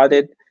maybe about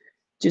it,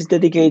 just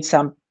dedicate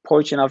some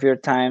portion of your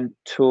time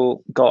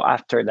to go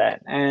after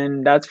that.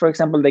 And that's, for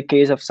example, the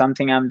case of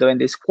something I'm doing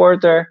this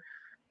quarter.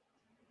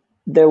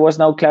 There was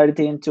no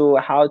clarity into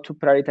how to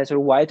prioritize or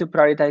why to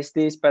prioritize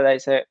this, but I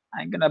said,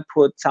 I'm going to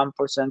put some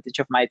percentage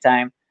of my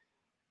time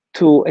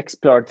to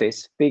explore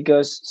this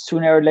because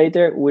sooner or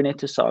later we need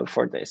to solve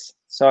for this.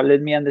 So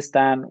let me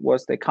understand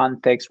what's the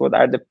context, what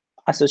are the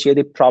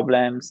associated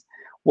problems,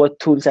 what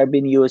tools are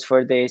being used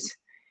for this,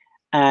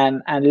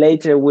 and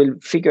later we'll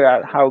figure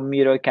out how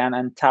Miro can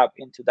untap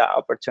into that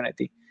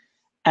opportunity.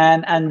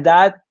 And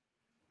that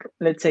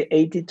let's say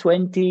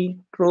 80-20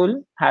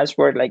 rule has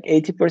worked. Like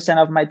 80%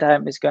 of my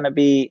time is going to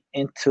be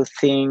into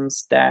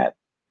things that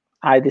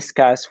I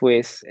discuss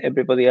with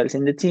everybody else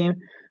in the team.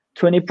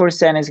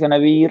 20% is going to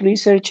be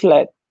research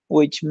led,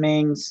 which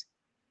means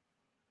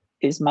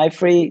it's my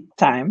free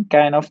time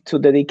kind of to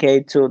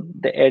dedicate to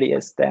the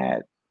areas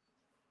that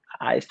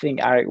I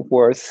think are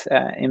worth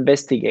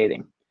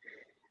investigating.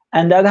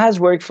 And that has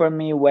worked for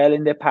me well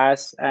in the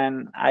past.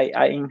 And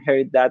I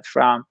inherit that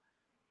from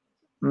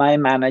my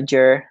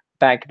manager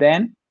back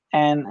then.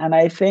 And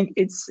I think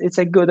it's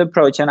a good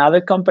approach. And other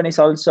companies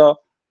also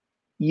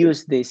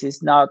use this.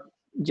 It's not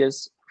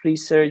just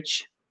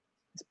research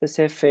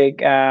specific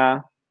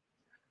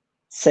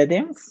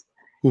settings.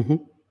 Mm-hmm.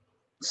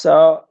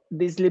 So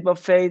this leap of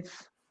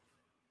faith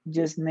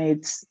just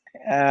needs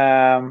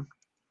a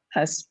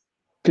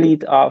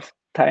split of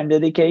time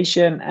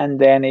dedication, and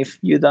then if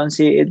you don't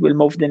see it will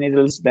move the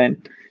needles, then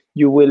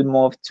you will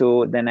move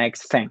to the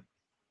next thing.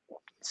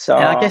 So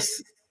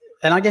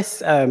and I guess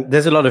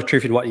there's a lot of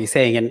truth in what you're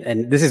saying,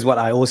 and this is what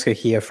I also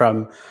hear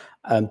from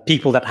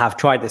people that have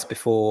tried this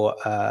before,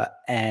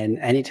 and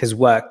it has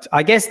worked.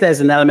 I guess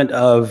there's an element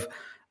of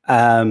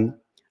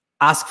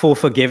ask for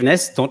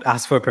forgiveness, don't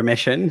ask for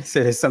permission.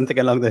 So there's something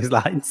along those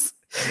lines.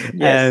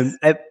 Yes.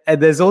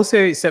 And there's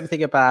also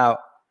something about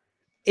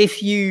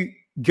if you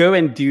go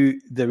and do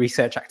the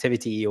research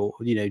activity, or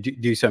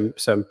do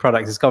some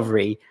product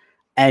discovery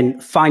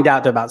and find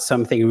out about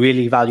something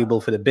really valuable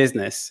for the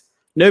business,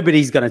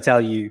 nobody's going to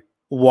tell you,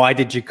 why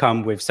did you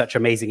come with such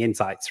amazing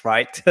insights,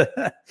 right?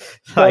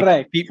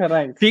 Correct.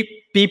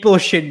 People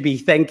should be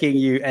thanking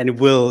you and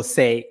will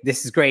say,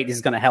 this is great, this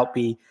is going to help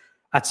me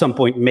at some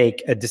point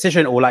make a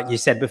decision, or like you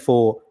said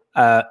before,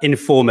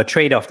 inform a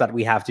trade-off that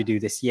we have to do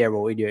this year,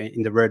 or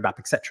in the roadmap,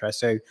 etc.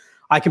 So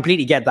I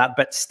completely get that,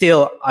 but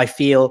still I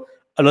feel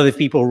a lot of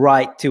people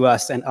write to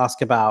us and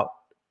ask about,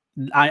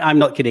 I'm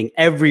not kidding,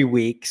 every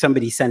week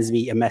somebody sends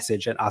me a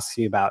message and asks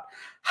me about,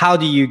 how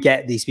do you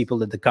get these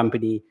people at the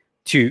company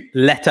to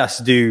let us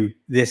do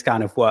this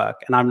kind of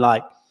work? And I'm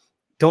like,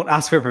 don't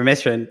ask for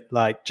permission,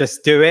 like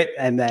just do it,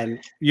 and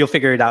then you'll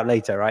figure it out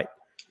later, right?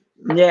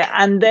 Yeah,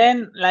 and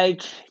then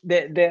like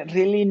the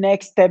really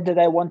next step that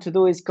I want to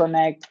do is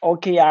connect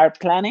OKR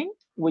planning,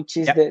 which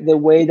is the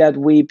way that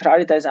we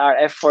prioritize our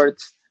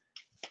efforts,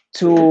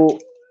 to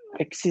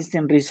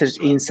existing research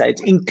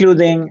insights,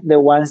 including the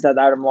ones that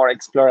are more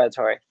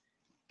exploratory.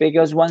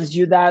 Because once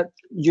you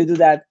do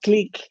that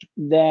click,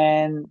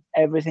 then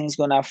everything's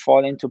gonna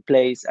fall into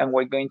place, and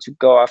we're going to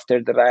go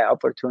after the right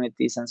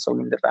opportunities and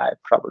solving the right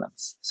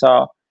problems.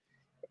 So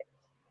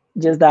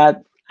just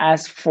that,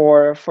 ask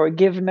for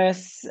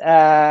forgiveness,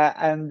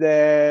 and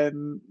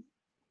then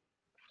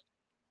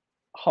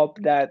hope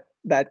that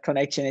that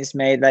connection is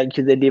made, like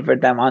you deliver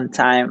them on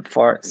time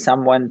for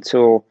someone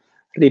to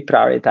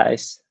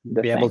reprioritize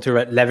the be thing. able to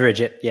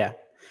leverage it. Yeah.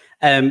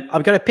 I'm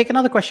going to pick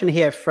another question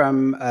here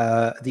from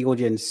the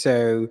audience.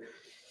 So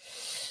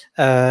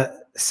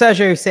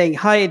Sergio saying,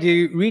 hi,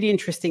 Edu, really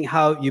interesting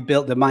how you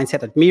built the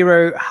mindset at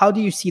Miro. How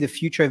do you see the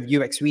future of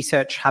UX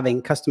research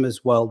having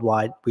customers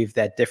worldwide with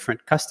their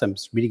different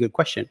customs? Really good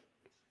question.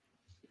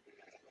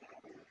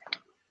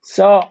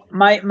 So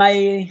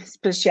my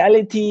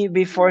specialty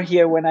before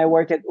here, when I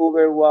worked at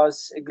Uber,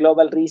 was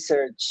global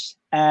research,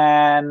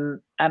 and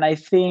I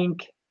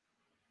think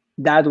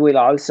that will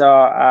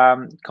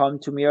also come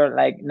to Miro.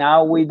 Like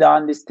now we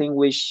don't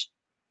distinguish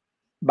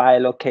by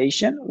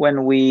location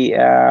when we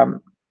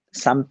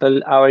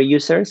sample our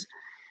users,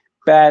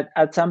 but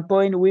at some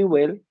point we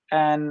will,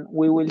 and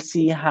we will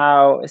see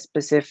how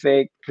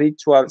specific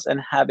rituals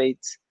and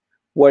habits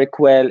work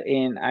well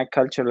in a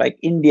culture like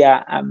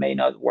India and may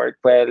not work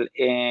well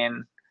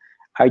in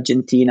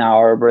Argentina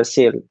or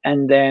Brazil,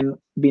 and then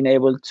being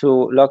able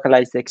to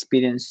localize the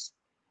experience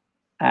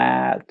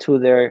to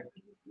their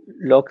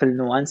local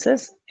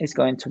nuances is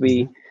going to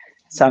be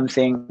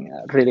something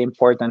really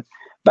important.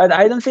 But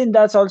I don't think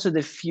that's also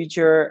the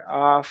future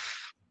of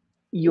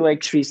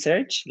UX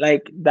research.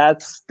 Like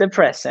that's the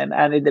present,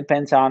 and it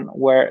depends on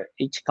where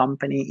each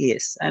company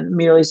is. And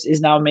Miro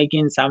is now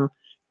making some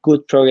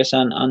good progress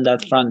on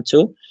that front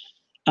too.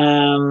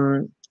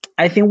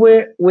 I think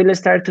we'll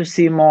start to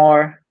see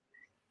more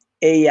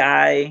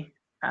AI,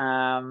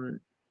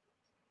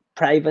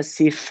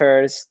 privacy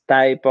first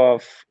type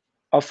of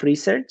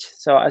research.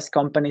 So as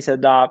companies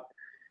adopt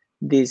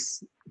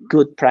these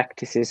good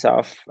practices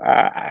of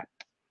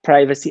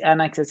privacy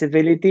and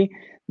accessibility,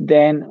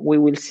 then we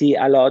will see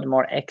a lot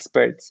more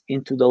experts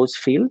into those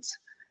fields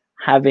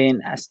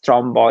having a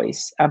strong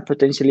voice and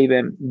potentially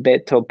even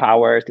veto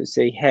power to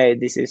say, hey,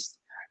 this is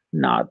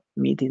not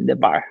meeting the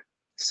bar.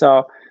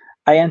 So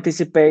I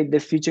anticipate the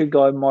future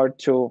going more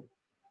to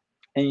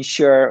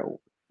ensure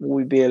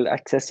we build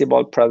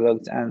accessible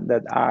products and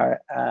that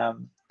are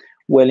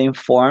well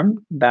informed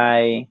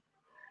by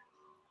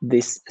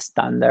these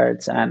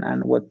standards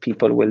and what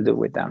people will do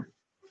with them.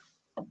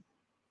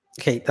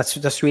 Okay,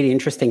 that's really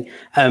interesting.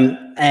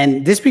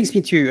 And this brings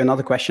me to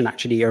another question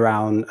actually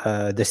around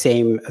the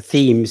same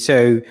theme.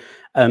 So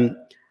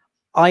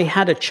I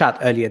had a chat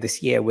earlier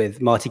this year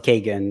with Marty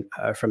Kagan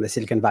from the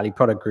Silicon Valley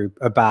Product Group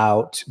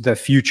about the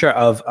future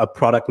of a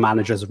product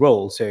manager's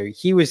role. So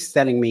he was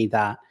telling me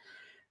that,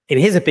 in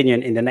his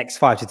opinion, in the next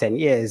 5 to 10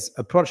 years,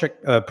 a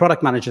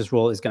product manager's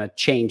role is going to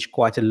change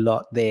quite a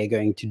lot. They're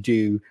going to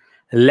do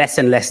less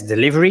and less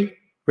delivery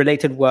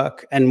related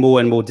work and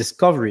more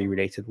discovery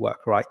related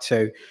work, right?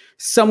 So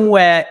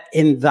somewhere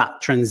in that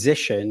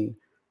transition,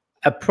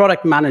 a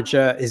product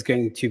manager is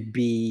going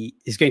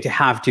to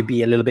have to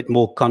be a little bit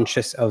more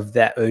conscious of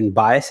their own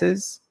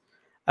biases,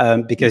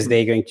 because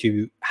they're going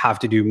to have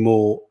to do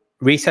more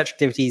research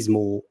activities,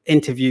 more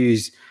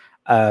interviews,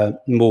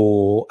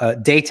 more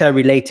data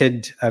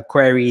related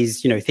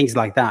queries, things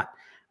like that.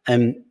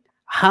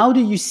 How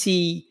do you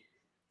see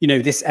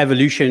this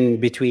evolution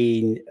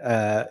between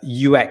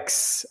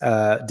UX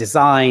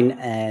design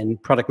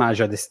and product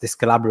manager, this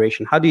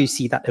collaboration? How do you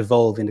see that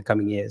evolve in the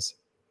coming years?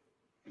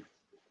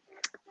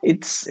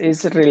 It's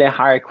a really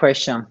hard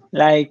question.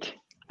 Like,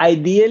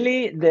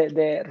 ideally,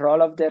 the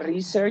role of the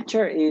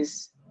researcher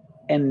is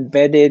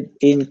embedded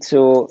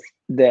into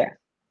the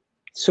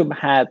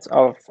subhats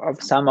of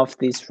some of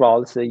these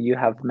roles that you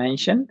have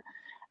mentioned.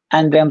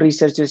 And then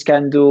researchers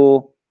can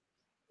do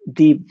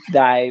deep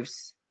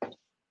dives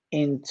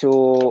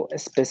into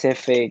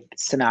specific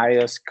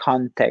scenarios,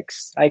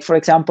 contexts. Like, for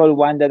example,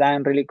 one that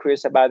I'm really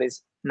curious about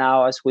is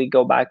now as we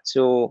go back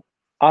to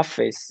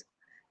office,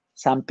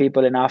 some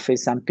people in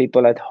office, some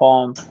people at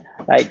home,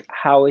 like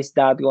how is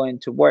that going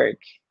to work?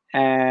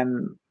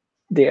 And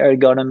the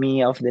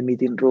ergonomy of the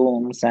meeting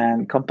rooms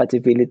and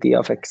compatibility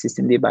of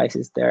existing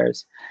devices there.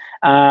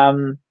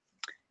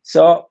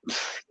 So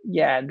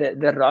yeah,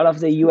 the role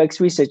of the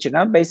UX researcher,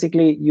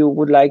 basically you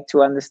would like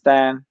to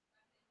understand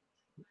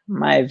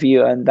my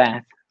view on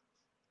that.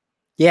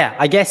 Yeah,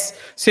 I guess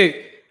so.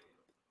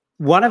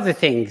 One of the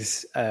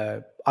things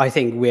I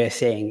think we're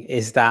seeing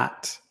is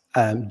that,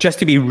 just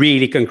to be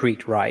really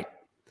concrete, right?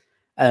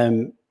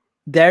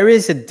 There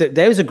is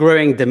a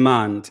growing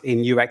demand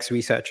in UX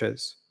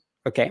researchers.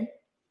 Okay,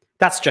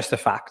 that's just a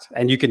fact,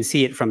 and you can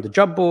see it from the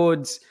job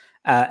boards,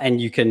 and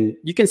you can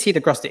see it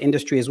across the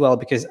industry as well.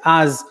 Because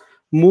as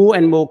more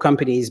and more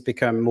companies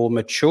become more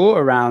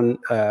mature around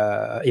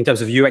in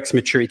terms of UX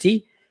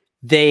maturity,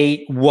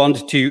 they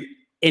want to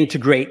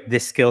integrate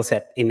this skill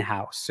set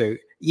in-house. So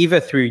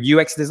either through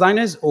UX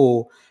designers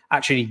or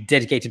actually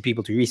dedicated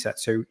people to research,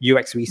 so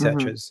UX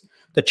researchers.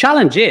 The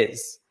challenge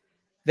is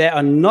there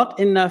are not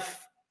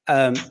enough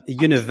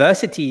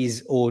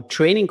universities or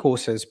training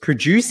courses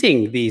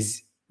producing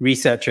these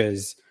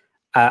researchers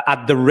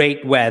at the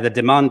rate where the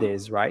demand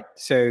is, right?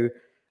 So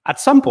at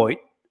some point,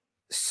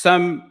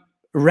 some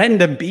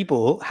random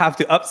people have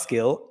to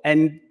upskill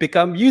and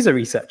become user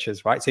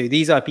researchers, right? So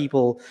these are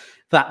people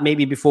that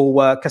maybe before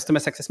were customer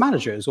success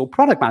managers or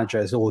product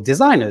managers or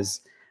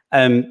designers.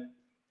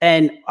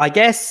 And I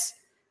guess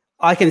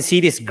I can see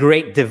this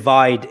great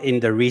divide in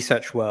the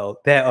research world.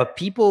 There are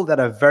people that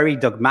are very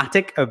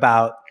dogmatic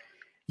about,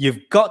 you've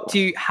got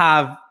to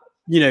have,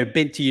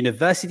 been to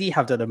university,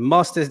 have done a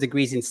master's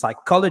degrees in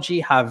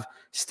psychology, have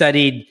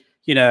studied,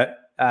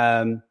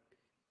 human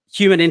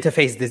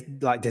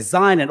interface like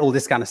design and all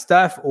this kind of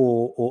stuff,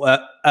 or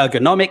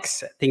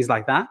ergonomics, things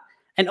like that.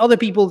 And other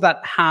people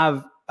that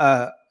have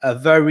a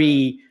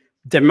very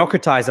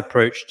democratized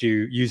approach to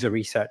user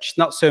research. It's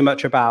not so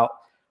much about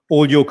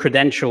all your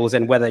credentials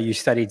and whether you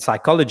studied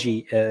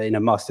psychology in a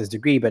master's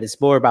degree, but it's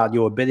more about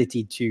your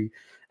ability to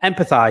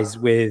empathize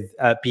with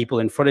people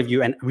in front of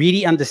you and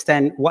really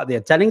understand what they're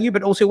telling you,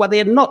 but also what they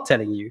are not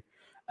telling you.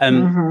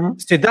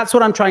 So that's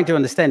what I'm trying to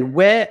understand.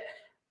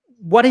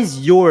 What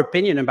is your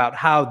opinion about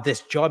how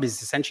this job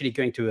is essentially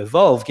going to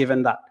evolve,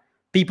 given that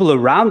people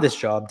around this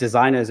job,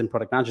 designers and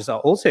product managers, are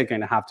also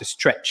going to have to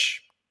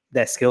stretch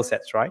their skill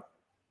sets, right?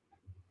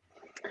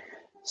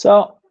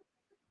 So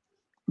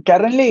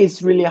currently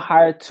it's really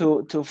hard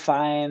to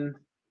find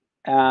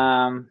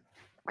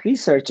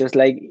researchers.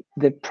 Like,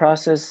 the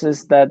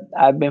processes that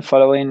I've been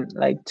following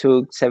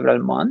took several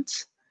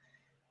months,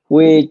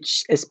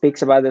 which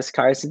speaks about the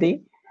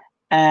scarcity.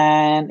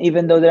 And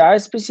even though there are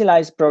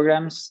specialized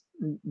programs,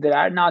 there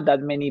are not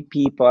that many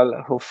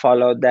people who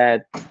follow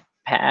that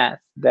path.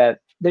 That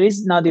there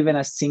is not even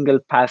a single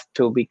path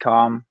to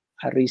become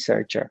a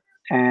researcher.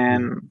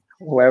 And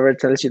whoever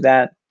tells you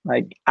that,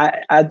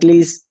 at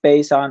least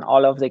based on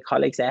all of the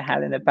colleagues I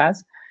had in the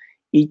past,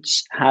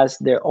 each has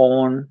their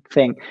own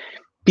thing.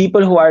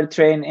 People who are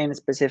trained in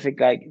specific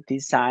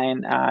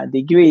design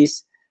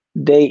degrees,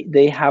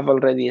 they have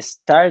already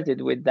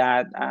started with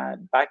that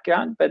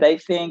background. But I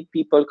think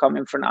people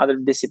coming from other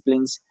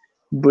disciplines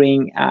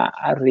bring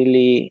a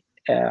really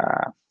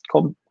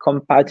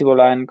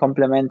compatible and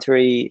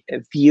complementary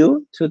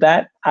view to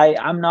that.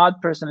 I'm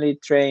not personally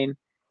trained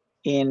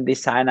in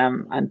design.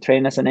 I'm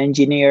trained as an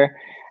engineer,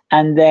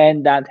 and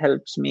then that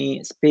helps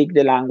me speak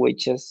the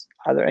languages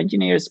other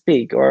engineers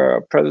speak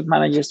or product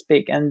managers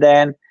speak, and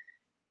then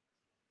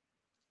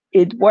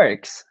it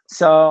works.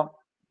 So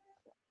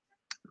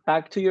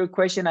back to your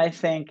question, I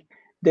think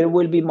there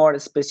will be more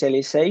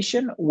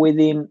specialization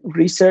within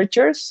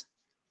researchers,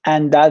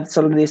 And that's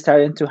already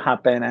starting to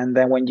happen. And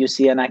then when you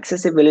see an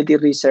accessibility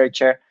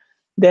researcher,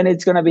 then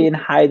it's going to be in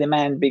high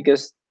demand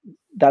because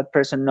that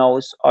person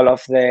knows all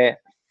of the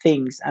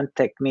things and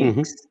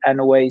techniques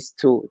and ways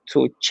to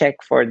check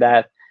for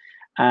that,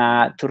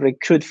 to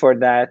recruit for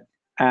that,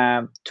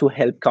 to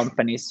help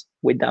companies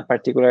with that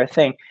particular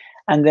thing.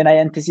 And then I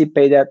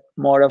anticipate that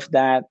more of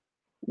that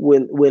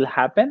will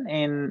happen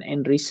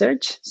in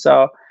research.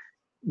 So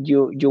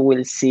you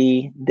will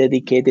see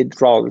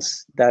dedicated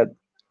roles that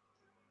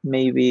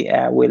maybe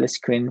will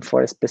screen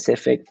for a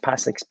specific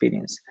past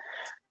experience.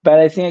 But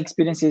I think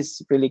experience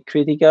is really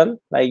critical.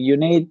 Like you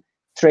need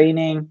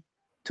training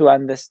to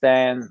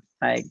understand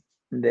like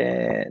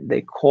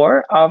the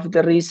core of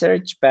the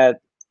research, but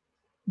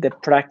the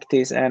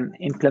practice and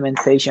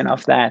implementation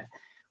of that,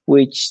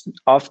 which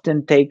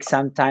often takes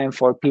some time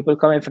for people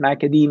coming from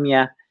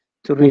academia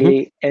to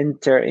really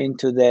enter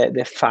into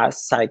the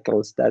fast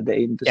cycles that the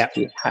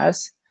industry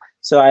has.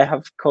 So I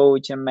have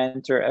coached and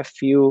mentored a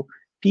few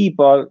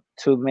people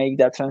to make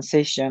that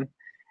transition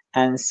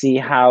and see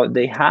how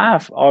they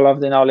have all of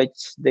the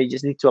knowledge. They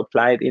just need to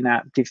apply it in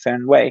a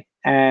different way.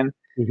 And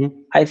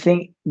I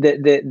think the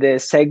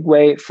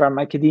segue from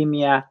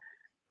academia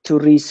to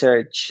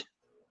research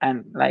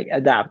and like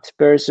adapt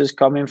versus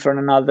coming from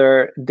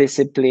another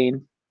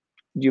discipline,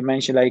 you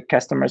mentioned like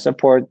customer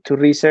support to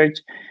research,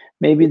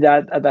 maybe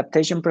that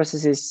adaptation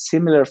process is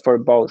similar for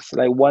both.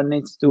 Like one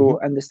needs to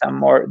understand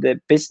more the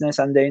business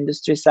and the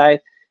industry side,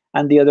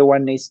 and the other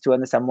one needs to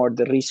understand more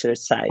the research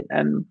side,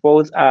 and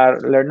both are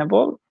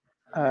learnable.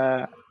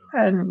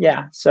 And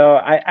yeah, so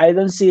I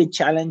don't see a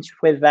challenge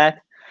with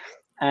that,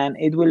 and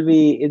it will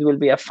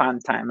be a fun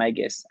time, I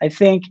guess. I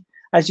think,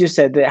 as you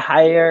said, the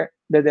higher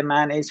the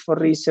demand is for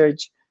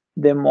research,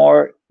 the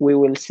more we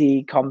will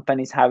see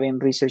companies having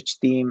research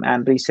team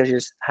and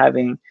researchers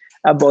having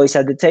a voice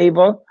at the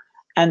table,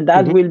 and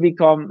that will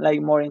become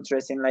like more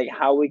interesting, like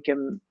how we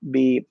can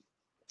be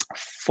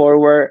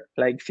forward,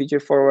 like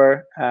future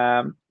forward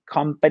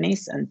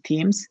companies and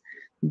teams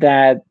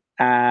that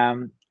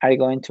are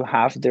going to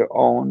have their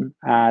own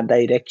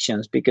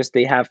directions because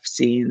they have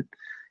seen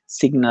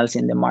signals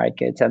in the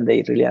market and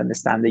they really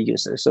understand the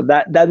user. So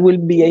that will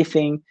be, I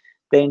think,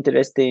 the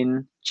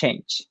interesting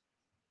change.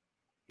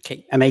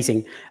 Okay,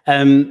 amazing.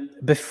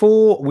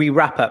 Before we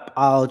wrap up,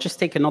 I'll just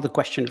take another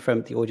question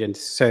from the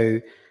audience.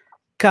 So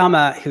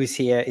Kama, who's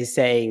here, is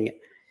saying,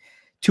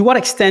 to what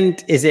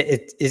extent is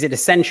it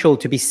essential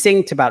to be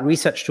synced about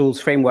research tools,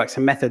 frameworks,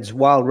 and methods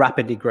while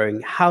rapidly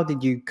growing? How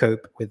did you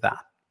cope with that?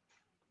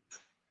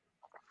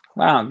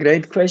 Wow,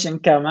 great question,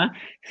 Kama.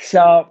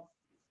 So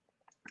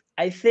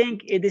I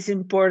think it is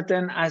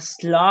important as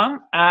long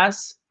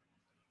as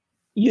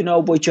you know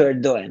what you're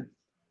doing.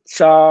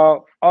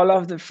 So all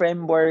of the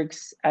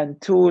frameworks and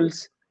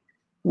tools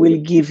will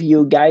give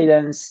you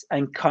guidance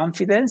and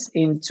confidence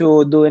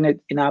into doing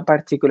it in a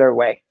particular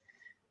way.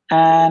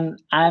 And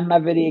I'm a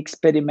very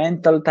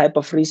experimental type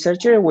of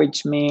researcher,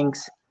 which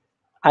means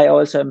I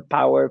also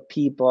empower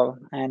people,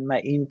 and my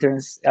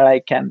interns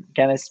I can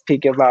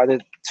speak about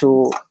it,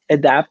 to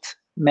adapt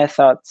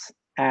methods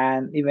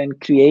and even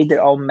create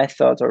their own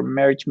methods or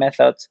merge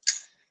methods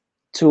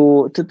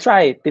to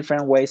try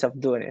different ways of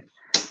doing it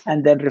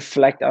and then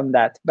reflect on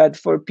that. But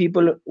for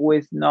people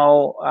with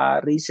no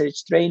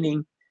research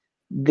training,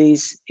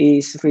 this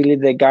is really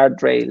the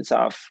guardrails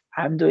of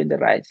I'm doing the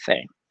right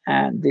thing,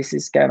 and this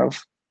is kind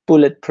of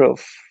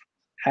bulletproof,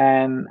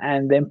 and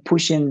then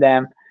pushing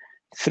them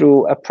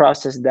through a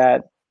process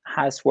that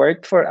has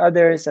worked for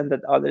others and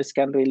that others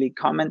can really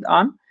comment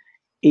on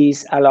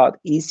is a lot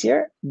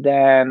easier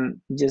than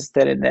just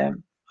telling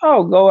them,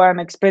 oh, go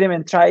and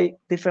experiment, try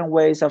different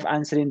ways of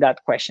answering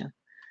that question.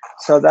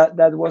 So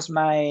that was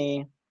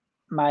my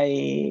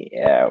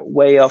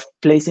way of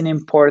placing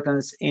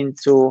importance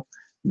into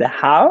the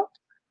how,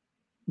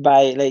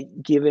 by like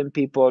giving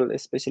people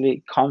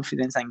especially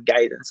confidence and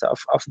guidance of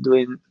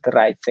doing the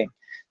right thing.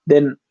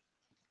 Then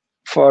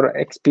for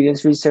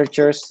experienced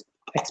researchers,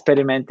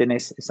 experimenting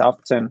is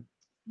often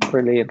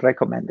really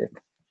recommended.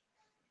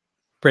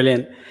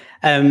 Brilliant.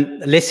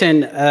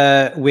 Listen,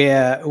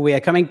 we're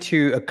coming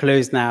to a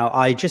close now.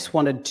 I just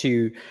wanted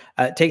to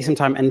take some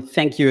time and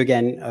thank you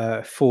again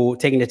for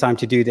taking the time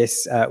to do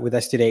this with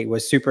us today. It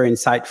was super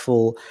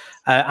insightful.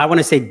 I want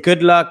to say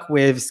good luck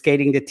with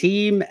scaling the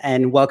team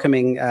and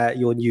welcoming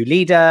your new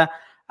leader.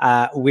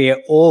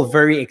 We're all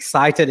very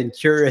excited and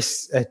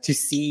curious to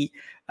see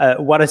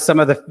what are some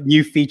of the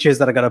new features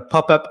that are going to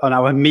pop up on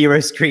our Miro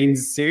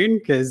screens soon,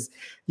 because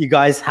you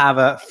guys have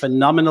a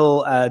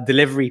phenomenal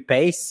delivery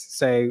pace.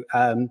 So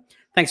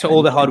thanks for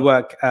all the hard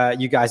work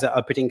you guys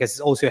are putting, because it's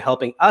also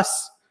helping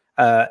us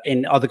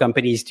in other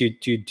companies to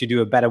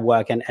do a better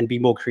work and be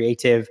more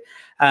creative.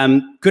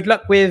 Good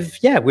luck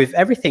with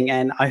everything,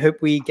 and I hope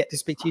we get to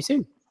speak to you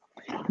soon.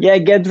 Yeah,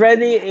 get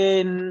ready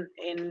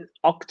in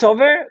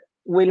October.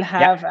 We'll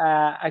have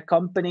a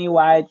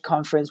company-wide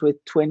conference with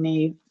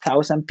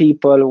 20,000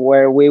 people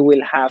where we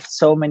will have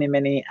so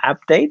many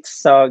updates.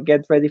 So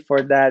get ready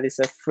for that. It's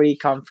a free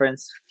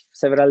conference,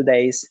 several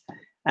days,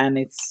 and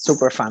it's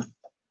super fun.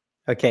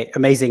 Okay,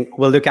 amazing.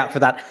 We'll look out for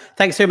that.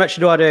 Thanks so much,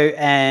 Eduardo.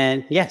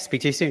 And yeah,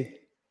 speak to you soon.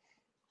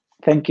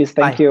 Thank you.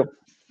 Bye. You.